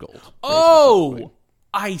lead into gold. Oh!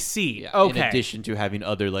 I see. Yeah, okay. In addition to having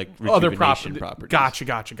other like rejuvenation properties. Gotcha.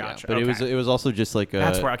 Yeah, but it was also just like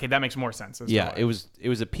that's where that makes more sense. It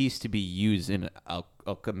was a piece to be used in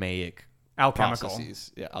alchemical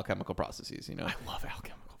processes. Yeah, alchemical processes. You know, I love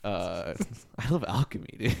alchemical processes. I love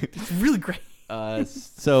alchemy, dude. It's really great.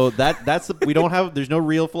 So we don't have. There's no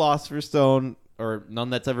real Philosopher's Stone or none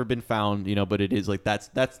that's ever been found. You know, but it is like that's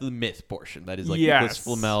the myth portion. That is like Nicholas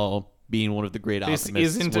Flamel being one of the great alchemists.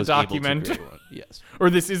 This isn't a documentary. Yes. Or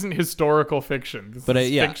this isn't historical fiction. This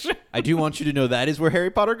is fiction. I do want you to know that is where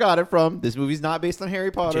Harry Potter got it from. This movie's not based on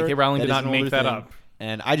Harry Potter. J.K. Rowling did not make that up.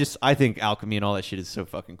 And I think alchemy and all that shit is so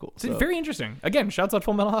fucking cool. It's very interesting. Again, shouts out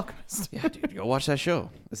Full Metal Alchemist. Yeah, dude, go watch that show.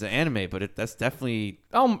 It's an anime, but that's definitely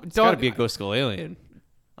it's got to be a Ghost Skull Alien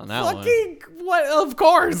on that one. What? Of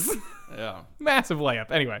course. Yeah. Massive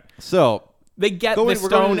layup. Anyway. So they get the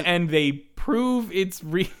stone and they prove it's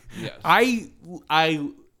real. Yes. I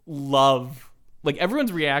love, like,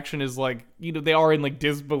 everyone's reaction is like, you know, they are in like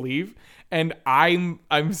disbelief, and I'm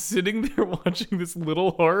sitting there watching this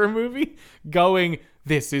little horror movie going,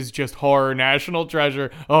 this is just horror national treasure.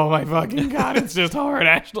 Oh my fucking god, it's just horror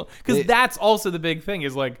national. Because that's also the big thing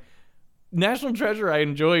is like National Treasure I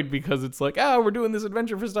enjoyed because it's like, we're doing this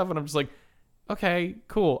adventure for stuff, and I'm just like, okay,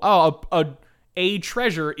 cool. A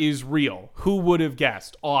treasure is real. Who would have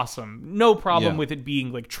guessed? Awesome. No problem with it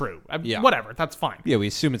being like true. Whatever. That's fine. Yeah, we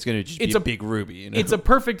assume it's going to just be a big ruby. You know? It's a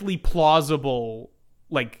perfectly plausible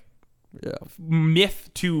like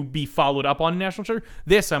myth to be followed up on National Treasure.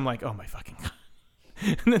 This, I'm like, oh my fucking god.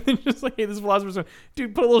 And then they're just like, hey, this Philosopher's Stone,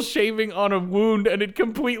 dude, put a little shaving on a wound and it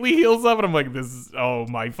completely heals up. And I'm like, this is, oh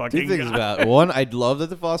my fucking god. Two things about it. One, I'd love that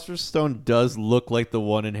the Philosopher's Stone does look like the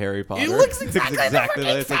one in Harry Potter. It looks exactly like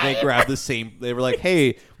it's like they grabbed the same. They were like,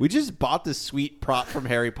 hey, we just bought this sweet prop from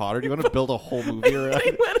Harry Potter. Do you want to build a whole movie around it?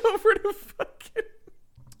 They went over to fucking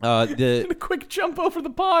a quick jump over the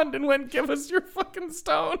pond and went, give us your fucking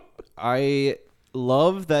stone. I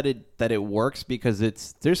love that it works because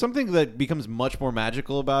there's something that becomes much more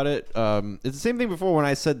magical about it. It's the same thing before when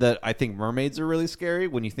I said that I think mermaids are really scary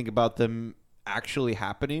when you think about them actually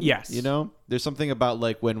happening. Yes, you know, there's something about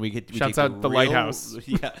like when we shouts out the lighthouse.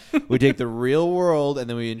 Yeah, we take the real world and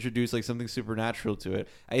then we introduce like something supernatural to it.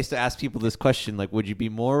 I used to ask people this question, like, would you be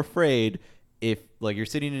more afraid if like you're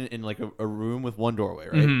sitting in like a room with one doorway,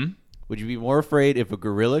 right? Mm-hmm. Would you be more afraid if a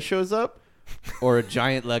gorilla shows up or a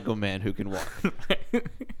giant Lego man who can walk?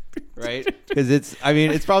 Right? Because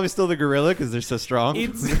it's probably still the gorilla because they're so strong.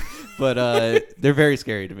 But they're very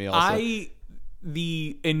scary to me also.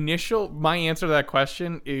 My answer to that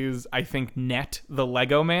question is I think Net the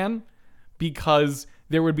Lego man, because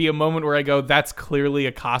there would be a moment where I go, that's clearly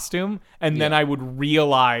a costume, and then I would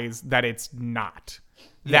realize that it's not.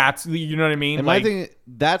 That's, you know what I mean? And my thing,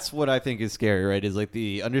 that's what I think is scary, right? Is like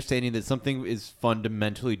the understanding that something is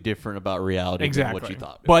fundamentally different about reality than what you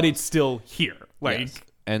thought. But it's still here. Like, yes.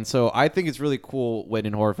 And so I think it's really cool when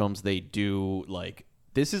in horror films they do like,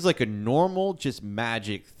 this is like a normal just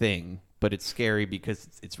magic thing, but it's scary because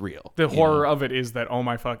it's real. The horror of it is that, oh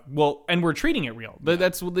my fuck. Well, and we're treating it real. Yeah.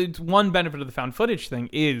 That's one benefit of the found footage thing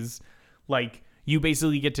is like, you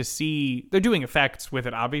basically get to see, they're doing effects with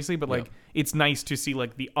it obviously, but like it's nice to see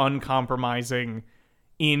like the uncompromising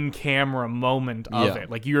in-camera moment of it.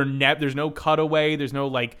 Like there's no cutaway, there's no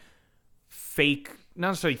like fake, not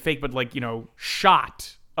necessarily fake, but like, you know,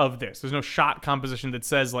 shot of this. There's no shot composition that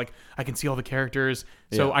says like I can see all the characters,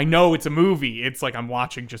 so I know it's a movie. It's like I'm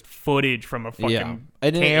watching just footage from a fucking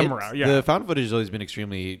camera. The found footage has always been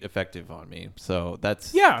extremely effective on me. So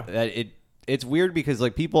that's it's weird because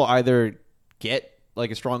like people either get like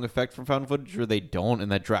a strong effect from found footage or they don't,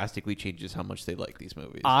 and that drastically changes how much they like these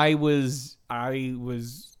movies. I was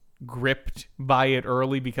gripped by it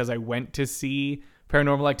early because I went to see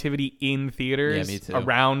Paranormal Activity in theaters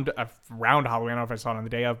around Halloween. I don't know if I saw it on the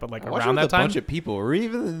day of, but like around that time. A bunch of people. Were we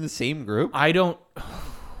even in the same group? I don't.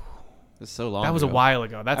 It's so long. That was ago. A while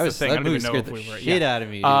ago. That's the thing. I don't even know if we were. Shit out of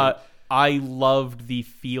me. I loved the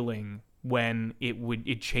feeling when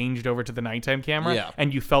it changed over to the nighttime camera,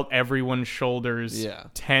 and you felt everyone's shoulders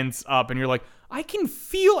tense up, and you're like, I can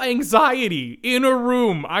feel anxiety in a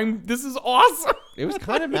room. This is awesome. It was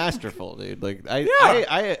kind of masterful, dude. Like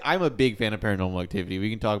I'm a big fan of Paranormal Activity. We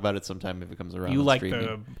can talk about it sometime if it comes around. You like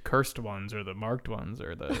the cursed ones or the marked ones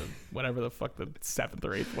or the whatever the fuck the 7th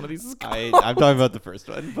or 8th one of these is called. I'm talking about the first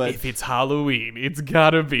one. But if it's Halloween, it's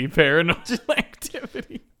gotta be Paranormal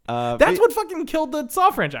Activity. That's what fucking killed the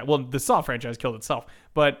Saw franchise. Well, the Saw franchise killed itself.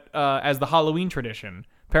 But as the Halloween tradition,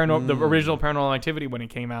 the original Paranormal Activity when it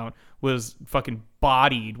came out was fucking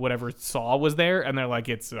bodied whatever Saw was there, and they're like,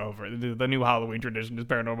 it's over. The new Halloween tradition is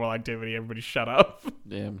Paranormal Activity. Everybody shut up.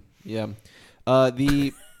 Damn. Yeah. But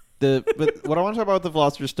what I want to talk about with the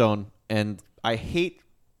Philosopher's Stone, and I hate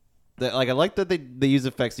that. Like I like that they use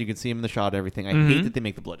effects. You can see them in the shot and everything. I hate that they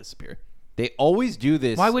make the blood disappear. They always do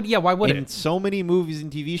this. Why would in it? So many movies and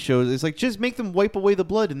TV shows, it's like, just make them wipe away the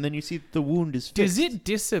blood, and then you see the wound is fixed. Does it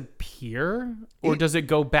disappear, or does it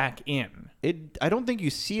go back in? I don't think you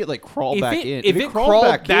see it like crawl back in. If it crawls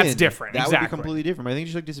back in, that's different. That would be completely different. I think it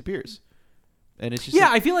just like disappears. And it's just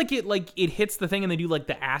I feel like it hits the thing, and they do like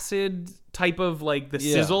the acid type of like the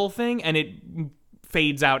sizzle thing, and it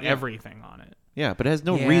fades out everything on it. Yeah, but it has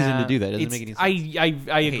no reason to do that. It doesn't make any sense.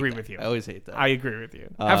 I agree with you. I always hate that. I agree with you.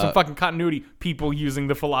 Have some fucking continuity. People using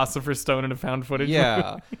the Philosopher's Stone in a found footage.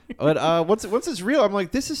 Yeah, but once it's real, I'm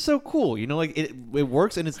like, this is so cool. You know, like it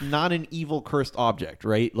works, and it's not an evil cursed object,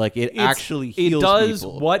 right? Like it actually heals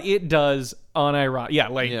people. What it does unironic.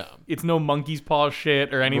 Yeah, it's no monkey's paw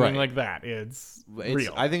shit or anything like that. It's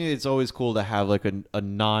real. I think it's always cool to have like a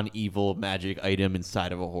non-evil magic item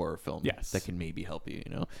inside of a horror film. Yes, that can maybe help you.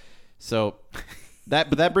 You know. So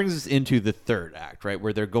that brings us into the third act, right?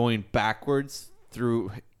 Where they're going backwards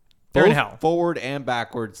through they're in hell. Forward and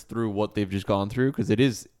backwards through what they've just gone through, because it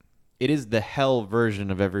is the hell version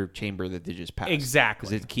of every chamber that they just passed. Exactly.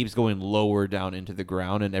 Because it keeps going lower down into the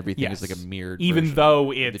ground, and everything is like a mirrored even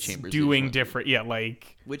though it's doing different. Yeah,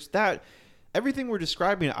 like everything we're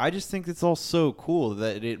describing, I just think it's all so cool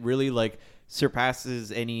that it really like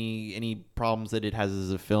surpasses any problems that it has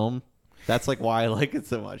as a film. That's like why I like it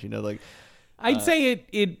so much, you know. Like, I'd say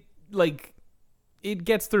it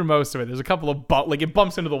gets through most of it. There's a couple of it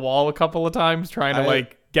bumps into the wall a couple of times trying to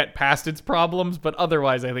get past its problems, but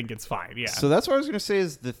otherwise I think it's fine. Yeah. So that's what I was gonna say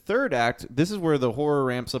is the third act. This is where the horror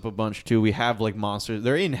ramps up a bunch too. We have like monsters.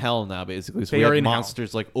 They're in hell now, basically. So we have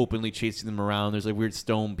monsters like openly chasing them around. There's like weird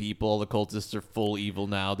stone people. All the cultists are full evil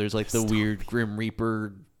now. There's like the weird Grim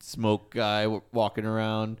Reaper smoke guy walking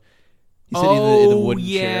around. He said in the wooden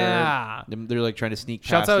chair. They're like trying to sneak past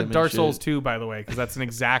him. Shouts out and Dark Souls 2, by the way, because that's an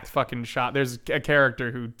exact fucking shot. There's a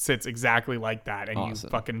character who sits exactly like that, and you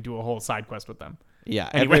fucking do a whole side quest with them. Yeah.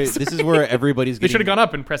 Anyways, this is where everybody's getting... They should have gone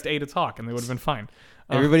up and pressed A to talk, and they would have been fine.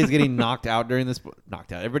 Everybody's getting knocked out during this...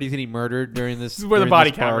 Knocked out. Everybody's getting murdered during this... This is where the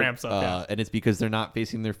body count ramps up, and it's because they're not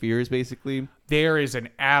facing their fears, basically. There is an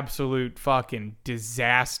absolute fucking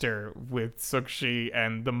disaster with Sukshi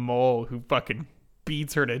and the mole who fucking...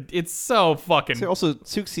 beats her to... It's so fucking... So also,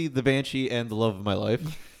 Suxi, the Banshee, and the love of my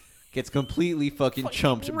life gets completely fucking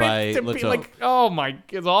chumped by Leto. Like, oh my...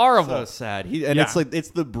 It's horrible. So sad. It's like...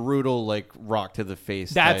 It's the brutal, like, rock to the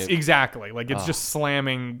face That's type. Exactly. Like, it's just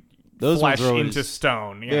slamming flesh into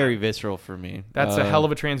stone. Yeah. Very visceral for me. That's a hell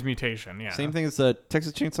of a transmutation, yeah. Same thing as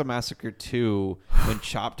Texas Chainsaw Massacre 2, when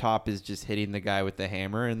Chop Top is just hitting the guy with the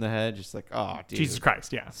hammer in the head. Just like, oh, dude. Jesus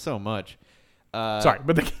Christ, yeah. So much. Sorry,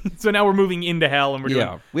 but so now we're moving into hell, and we're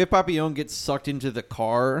doing... We have Papillon get sucked into the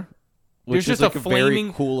car, which is like a flaming,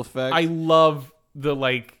 very cool effect. I love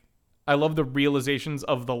the realizations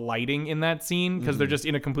of the lighting in that scene, because they're just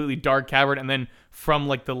in a completely dark cavern, and then from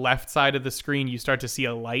like the left side of the screen, you start to see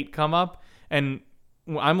a light come up, and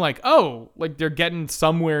I'm like, oh, like they're getting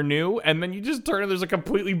somewhere new, and then you just turn and there's a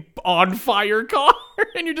completely on fire car,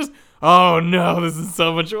 and you're just, oh no, this is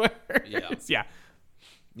so much worse. Yeah.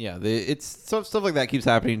 Yeah, it's stuff like that keeps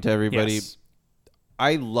happening to everybody. Yes.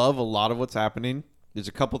 I love a lot of what's happening. There's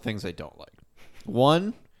a couple things I don't like.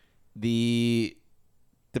 One, the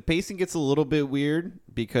the pacing gets a little bit weird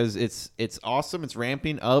because it's awesome. It's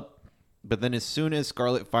ramping up, but then as soon as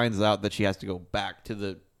Scarlet finds out that she has to go back to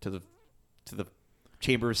the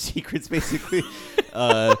Chamber of Secrets, basically,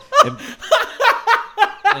 and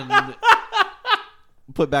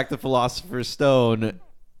put back the Philosopher's Stone,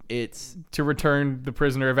 it's to return the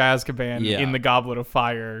prisoner of Azkaban in the Goblet of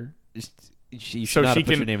Fire. She should not have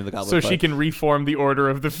put your name in the Goblet of Fire. So she can reform the Order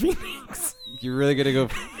of the Phoenix. You're really gonna go?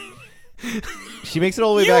 She makes it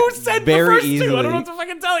all the way back said very the first easily. Two. I don't know what to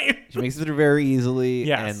fucking tell you. She makes it through very easily,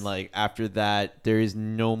 yes. And like after that, there is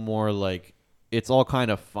no more like it's all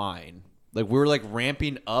kind of fine. Like we're like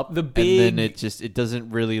ramping up, and then it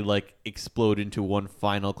doesn't really like explode into one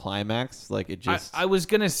final climax. Like it just. I was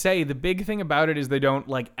gonna say the big thing about it is they don't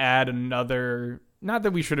like add another. Not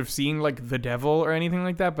that we should have seen like the devil or anything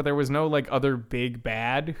like that, but there was no like other big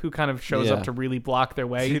bad who kind of shows up to really block their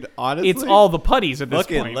way. Dude, honestly, it's all the putties at this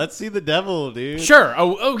point. Let's see the devil, dude. Sure.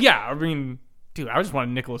 Oh yeah. I mean, dude, I just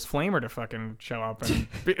wanted Nicholas Flammer to fucking show up and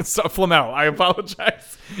Flamel. I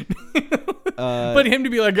apologize. But him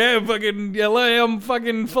to be like, hey, I'm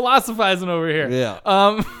fucking philosophizing over here. Yeah.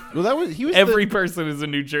 Well, he was every person is a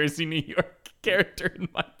New Jersey, New York character in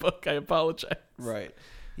my book. I apologize. Right.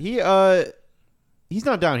 He's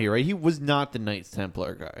not down here, right? He was not the Knights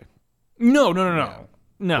Templar guy. No.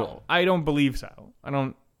 Cool. I don't believe so.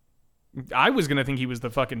 I was gonna think he was the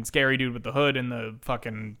fucking scary dude with the hood and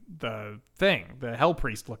the Hell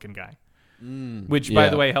Priest looking guy. Which, by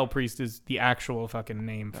the way, Hell Priest is the actual fucking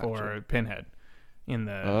name for Pinhead. In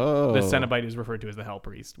the Cenobite is referred to as the Hell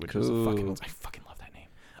Priest, which is I fucking love that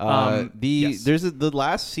name. There's the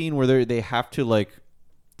last scene where they have to like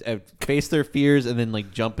face their fears and then like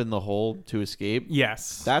jump in the hole to escape.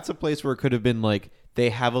 Yes, that's a place where it could have been like they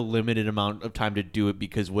have a limited amount of time to do it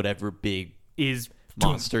because whatever big is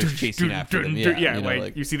monsters chasing after them.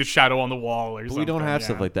 Like you see the shadow on the wall or something. We don't have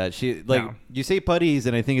stuff like that. You say putties,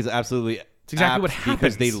 and I think it's absolutely it's exactly what happens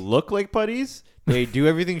because they look like putties. They do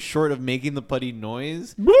everything short of making the putty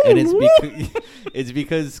noise, and it's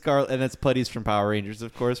because Scarlet, and that's putties from Power Rangers,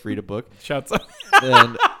 of course. Read a book. Shouts out.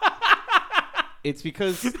 And it's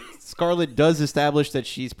because Scarlet does establish that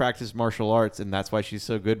she's practiced martial arts, and that's why she's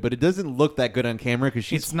so good. But it doesn't look that good on camera because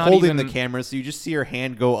she's holding the camera, so you just see her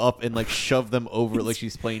hand go up and like shove them over like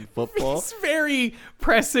she's playing football. It's very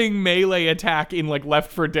pressing melee attack in like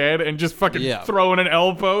Left 4 Dead and just fucking throwing an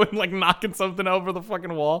elbow and like knocking something over the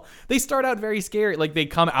fucking wall. They start out very scary, like they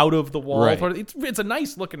come out of the wall. Right. It's a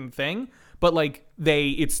nice looking thing. But like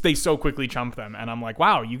they so quickly chump them, and I'm like,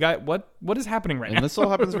 wow, you got what is happening right now? And this all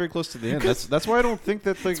happens very close to the end. That's why I don't think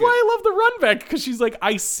that. That's why I love the run back, because she's like,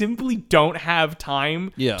 I simply don't have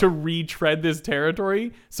time to retread this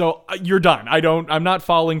territory, so you're done. I'm not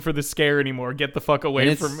falling for the scare anymore. Get the fuck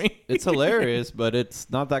away from me. It's hilarious, but it's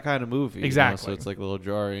not that kind of movie. Exactly. So it's like a little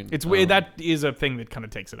jarring. It's weird. That is a thing that kind of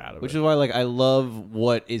takes it out of it. Which is why like I love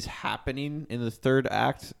what is happening in the third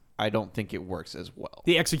act. I don't think it works as well.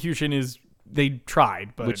 The execution is. They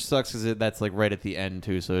tried, but which sucks because that's like right at the end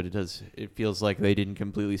too. So it feels like they didn't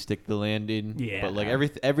completely stick the landing. Yeah, but like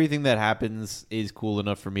everything that happens is cool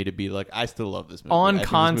enough for me to be like, I still love this movie. On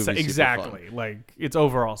concept, exactly. Like it's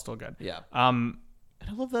overall still good. Yeah. And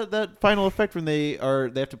I love that final effect when they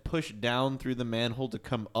have to push down through the manhole to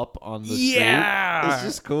come up on the street. It's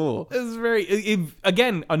just cool. It's very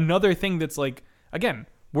again another thing that's like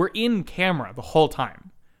we're in camera the whole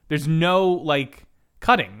time. There's no like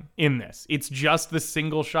cutting in this. It's just the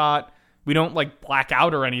single shot. We don't like black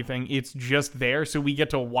out or anything. It's just there, so we get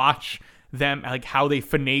to watch them like how they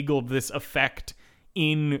finagled this effect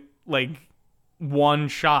in like one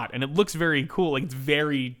shot, and it looks very cool. Like it's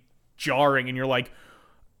very jarring, and you're like,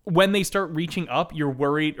 when they start reaching up, you're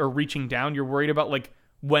worried, or reaching down, you're worried about like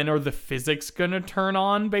when are the physics gonna turn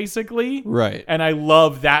on, basically. Right. And I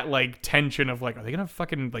love that like tension of like, are they gonna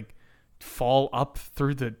fucking like fall up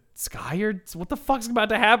through the sky, or what the fuck's about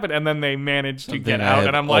to happen? And then they manage to get out,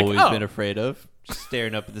 and I'm like, always been afraid of just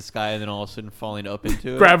staring up at the sky and then all of a sudden falling up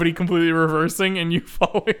into it. Gravity completely reversing and you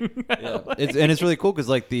falling. Yeah. It's really cool because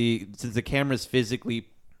like since the camera's physically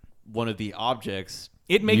one of the objects,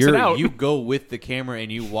 it makes it out. You go with the camera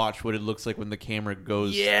and you watch what it looks like when the camera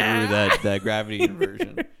goes through that gravity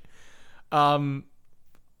inversion.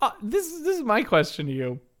 This is my question to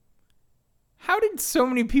you. How did so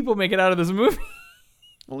many people make it out of this movie?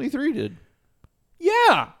 Only 3 did.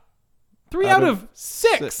 Yeah. 3 out of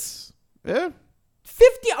 6. Yeah.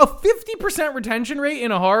 50% retention rate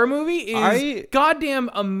in a horror movie is goddamn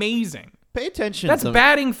amazing. Pay attention. That's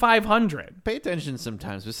batting 500. Pay attention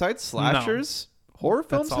sometimes. Besides slashers, horror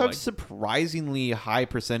films have surprisingly high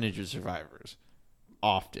percentage of survivors.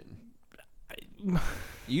 Often.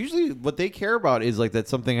 Usually what they care about is like that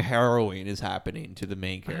something harrowing is happening to the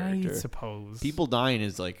main character. I suppose. People dying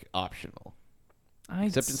is like optional.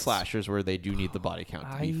 Except in slashers where they do need the body count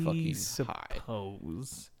to be fucking high.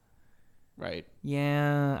 Right.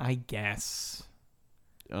 Yeah, I guess.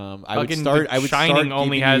 I would start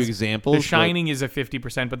giving you examples. The Shining is a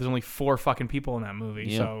 50%, but there's only 4 fucking people in that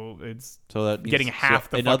movie, so that getting half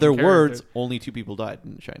the. In other words, only 2 people died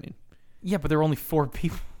in The Shining. Yeah, but there were only 4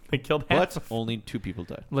 people. They killed half. But only 2 people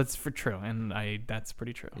died. True, and that's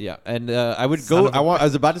pretty true. Yeah, and I would go. I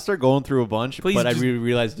was about to start going through a bunch, but I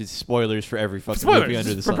realized it's spoilers for every fucking movie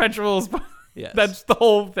under the sun. Perpetual. Yes. That's the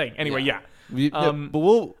whole thing. Anyway, yeah. But I'm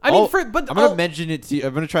gonna mention it to you.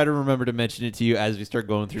 I'm gonna try to remember to mention it to you as we start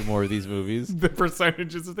going through more of these movies. The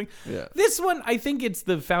percentages of thing. Yeah. This one, I think it's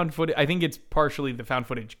the found footage. I think it's partially the found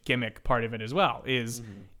footage gimmick part of it as well.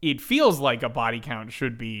 It feels like a body count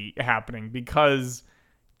should be happening because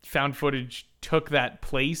found footage took that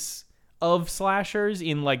place of slashers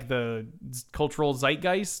in like the cultural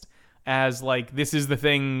zeitgeist as like this is the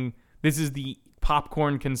thing. This is the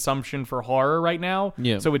popcorn consumption for horror right now.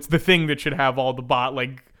 Yeah. So it's the thing that should have all the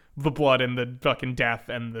the blood and the fucking death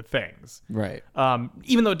and the things. Right.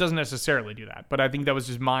 Even though it doesn't necessarily do that, but I think that was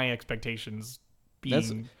just my expectations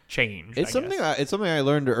being changed. It's something I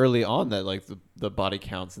learned early on that like the body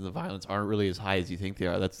counts and the violence aren't really as high as you think they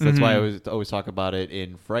are. That's why I always talk about it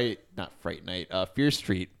in Fear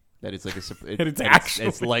Street. That it's like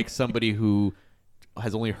it's like somebody who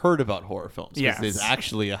has only heard about horror films. Yes. There's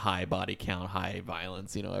actually a high body count, high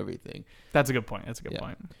violence, everything. That's a good point.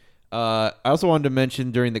 Point. I also wanted to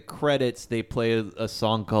mention during the credits, they play a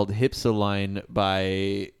song called Hypsoline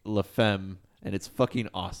by La Femme, and it's fucking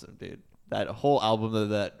awesome, dude. That whole album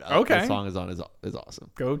that song is on is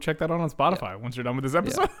awesome. Go check that out on Spotify once you're done with this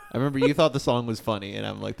episode. Yeah. I remember you thought the song was funny, and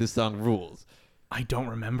I'm like, this song rules. I don't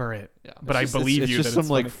remember it, yeah, but I believe you. It's just some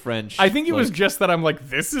funny. Like French. I think it was just that I'm like,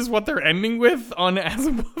 this is what they're ending with on As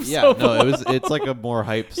Above. Yeah, it's like a more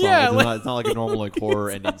hype song. Yeah, it's not like a normal like horror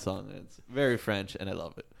ending song. It's very French, and I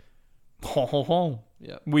love it. Ho ho ho.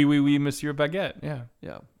 Yeah. Oui, Monsieur Baguette. Yeah.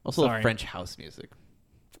 Yeah. Also French house music.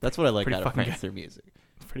 That's what I like out of France. Their music.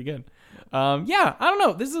 It's pretty good. Yeah, I don't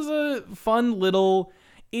know. This is a fun little.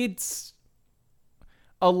 It's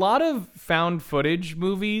a lot of found footage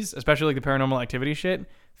movies, especially like the Paranormal Activity shit,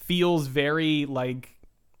 feels very like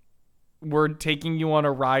we're taking you on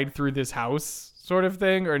a ride through this house sort of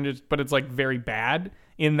thing, but it's like very bad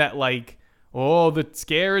in that like, oh, the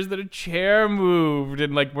scare is that a chair moved,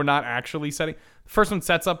 and like we're not actually setting. The first one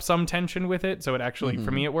sets up some tension with it, so it actually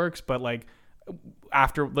for me it works. But like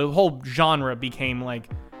after the whole genre became like,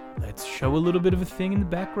 let's show a little bit of a thing in the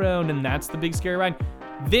background, and that's the big scary ride.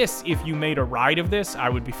 This, if you made a ride of this, I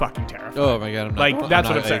would be fucking terrified. Oh my god, that's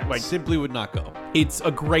what I'm saying. Like, simply would not go. It's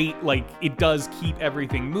a great, like, it does keep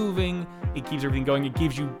everything moving. It keeps everything going. It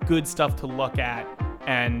gives you good stuff to look at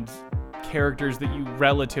and characters that you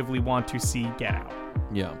relatively want to see get out.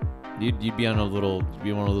 Yeah, you'd be on one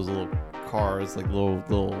of those little cars, like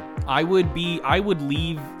little. I would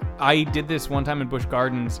leave. I did this one time in Busch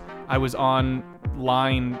Gardens. I was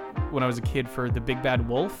online when I was a kid for The Big Bad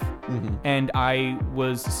Wolf, and I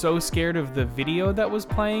was so scared of the video that was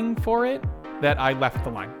playing for it that I left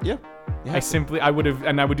the line. Yeah. I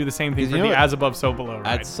would do the same thing for the As Above, So Below ride.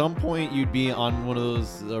 At some point, you'd be on one of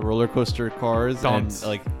those roller coaster cars, and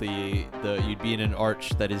like you'd be in an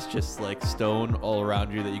arch that is just like stone all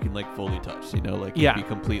around you that you can like fully touch. You'd be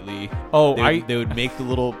completely. They would make the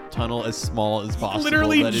little tunnel as small as possible.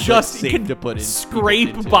 Literally, that is, just like, safe to put in.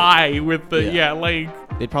 Scrape by with the like.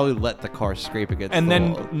 They'd probably let the car scrape against and the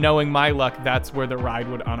then, wall. Knowing my luck, that's where the ride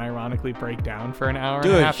would unironically break down for an hour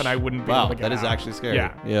and a half, and I wouldn't be able to get out. That is actually scary.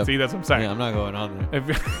 Yeah. See, that's what I'm saying. Yeah, I'm not going on there.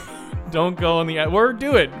 Don't go on or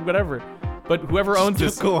do it, whatever. But whoever owns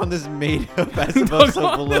this... Don't go on this made up As Above,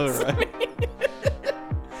 So Below, right?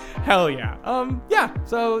 Hell yeah. Yeah,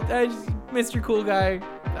 so Mr. Cool Guy,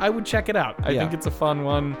 I would check it out. I think it's a fun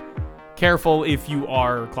one. Careful if you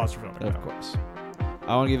are claustrophobic. Of course.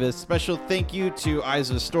 I want to give a special thank you to Eyes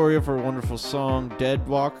of Astoria for a wonderful song, Dead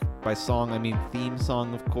Walk. By song, I mean theme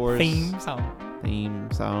song, of course. Theme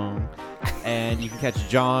song. And you can catch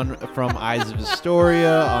John from Eyes of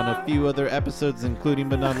Astoria on a few other episodes, including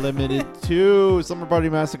but not limited to Summer Party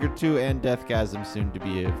Massacre 2 and Deathgasm, soon to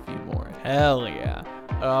be a few more. Hell yeah.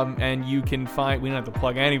 And you can find, we don't have to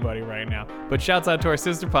plug anybody right now, but shouts out to our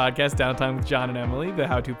sister podcast, Downtime with John and Emily, the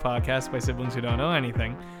how-to podcast by siblings who don't know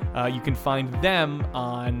anything. You can find them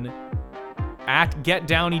at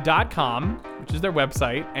getdowny.com, which is their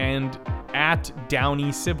website, and at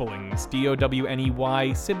Downey Siblings,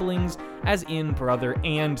 DOWNEY Siblings, as in brother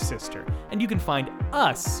and sister. And you can find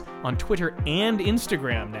us on Twitter and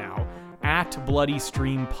Instagram now at Bloody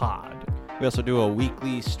Stream Pod. We also do a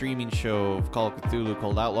weekly streaming show of Call of Cthulhu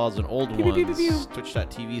called Outlaws and Old Ones.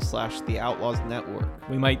 Twitch.tv/The Outlaws Network.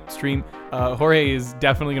 We might stream. Jorge is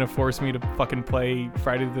definitely going to force me to fucking play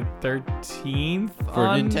Friday the 13th for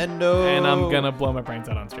Nintendo. And I'm going to blow my brains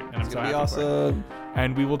out on stream. And I'm so happy awesome. for it.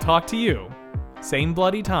 And we will talk to you. Same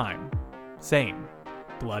bloody time. Same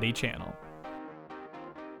bloody channel.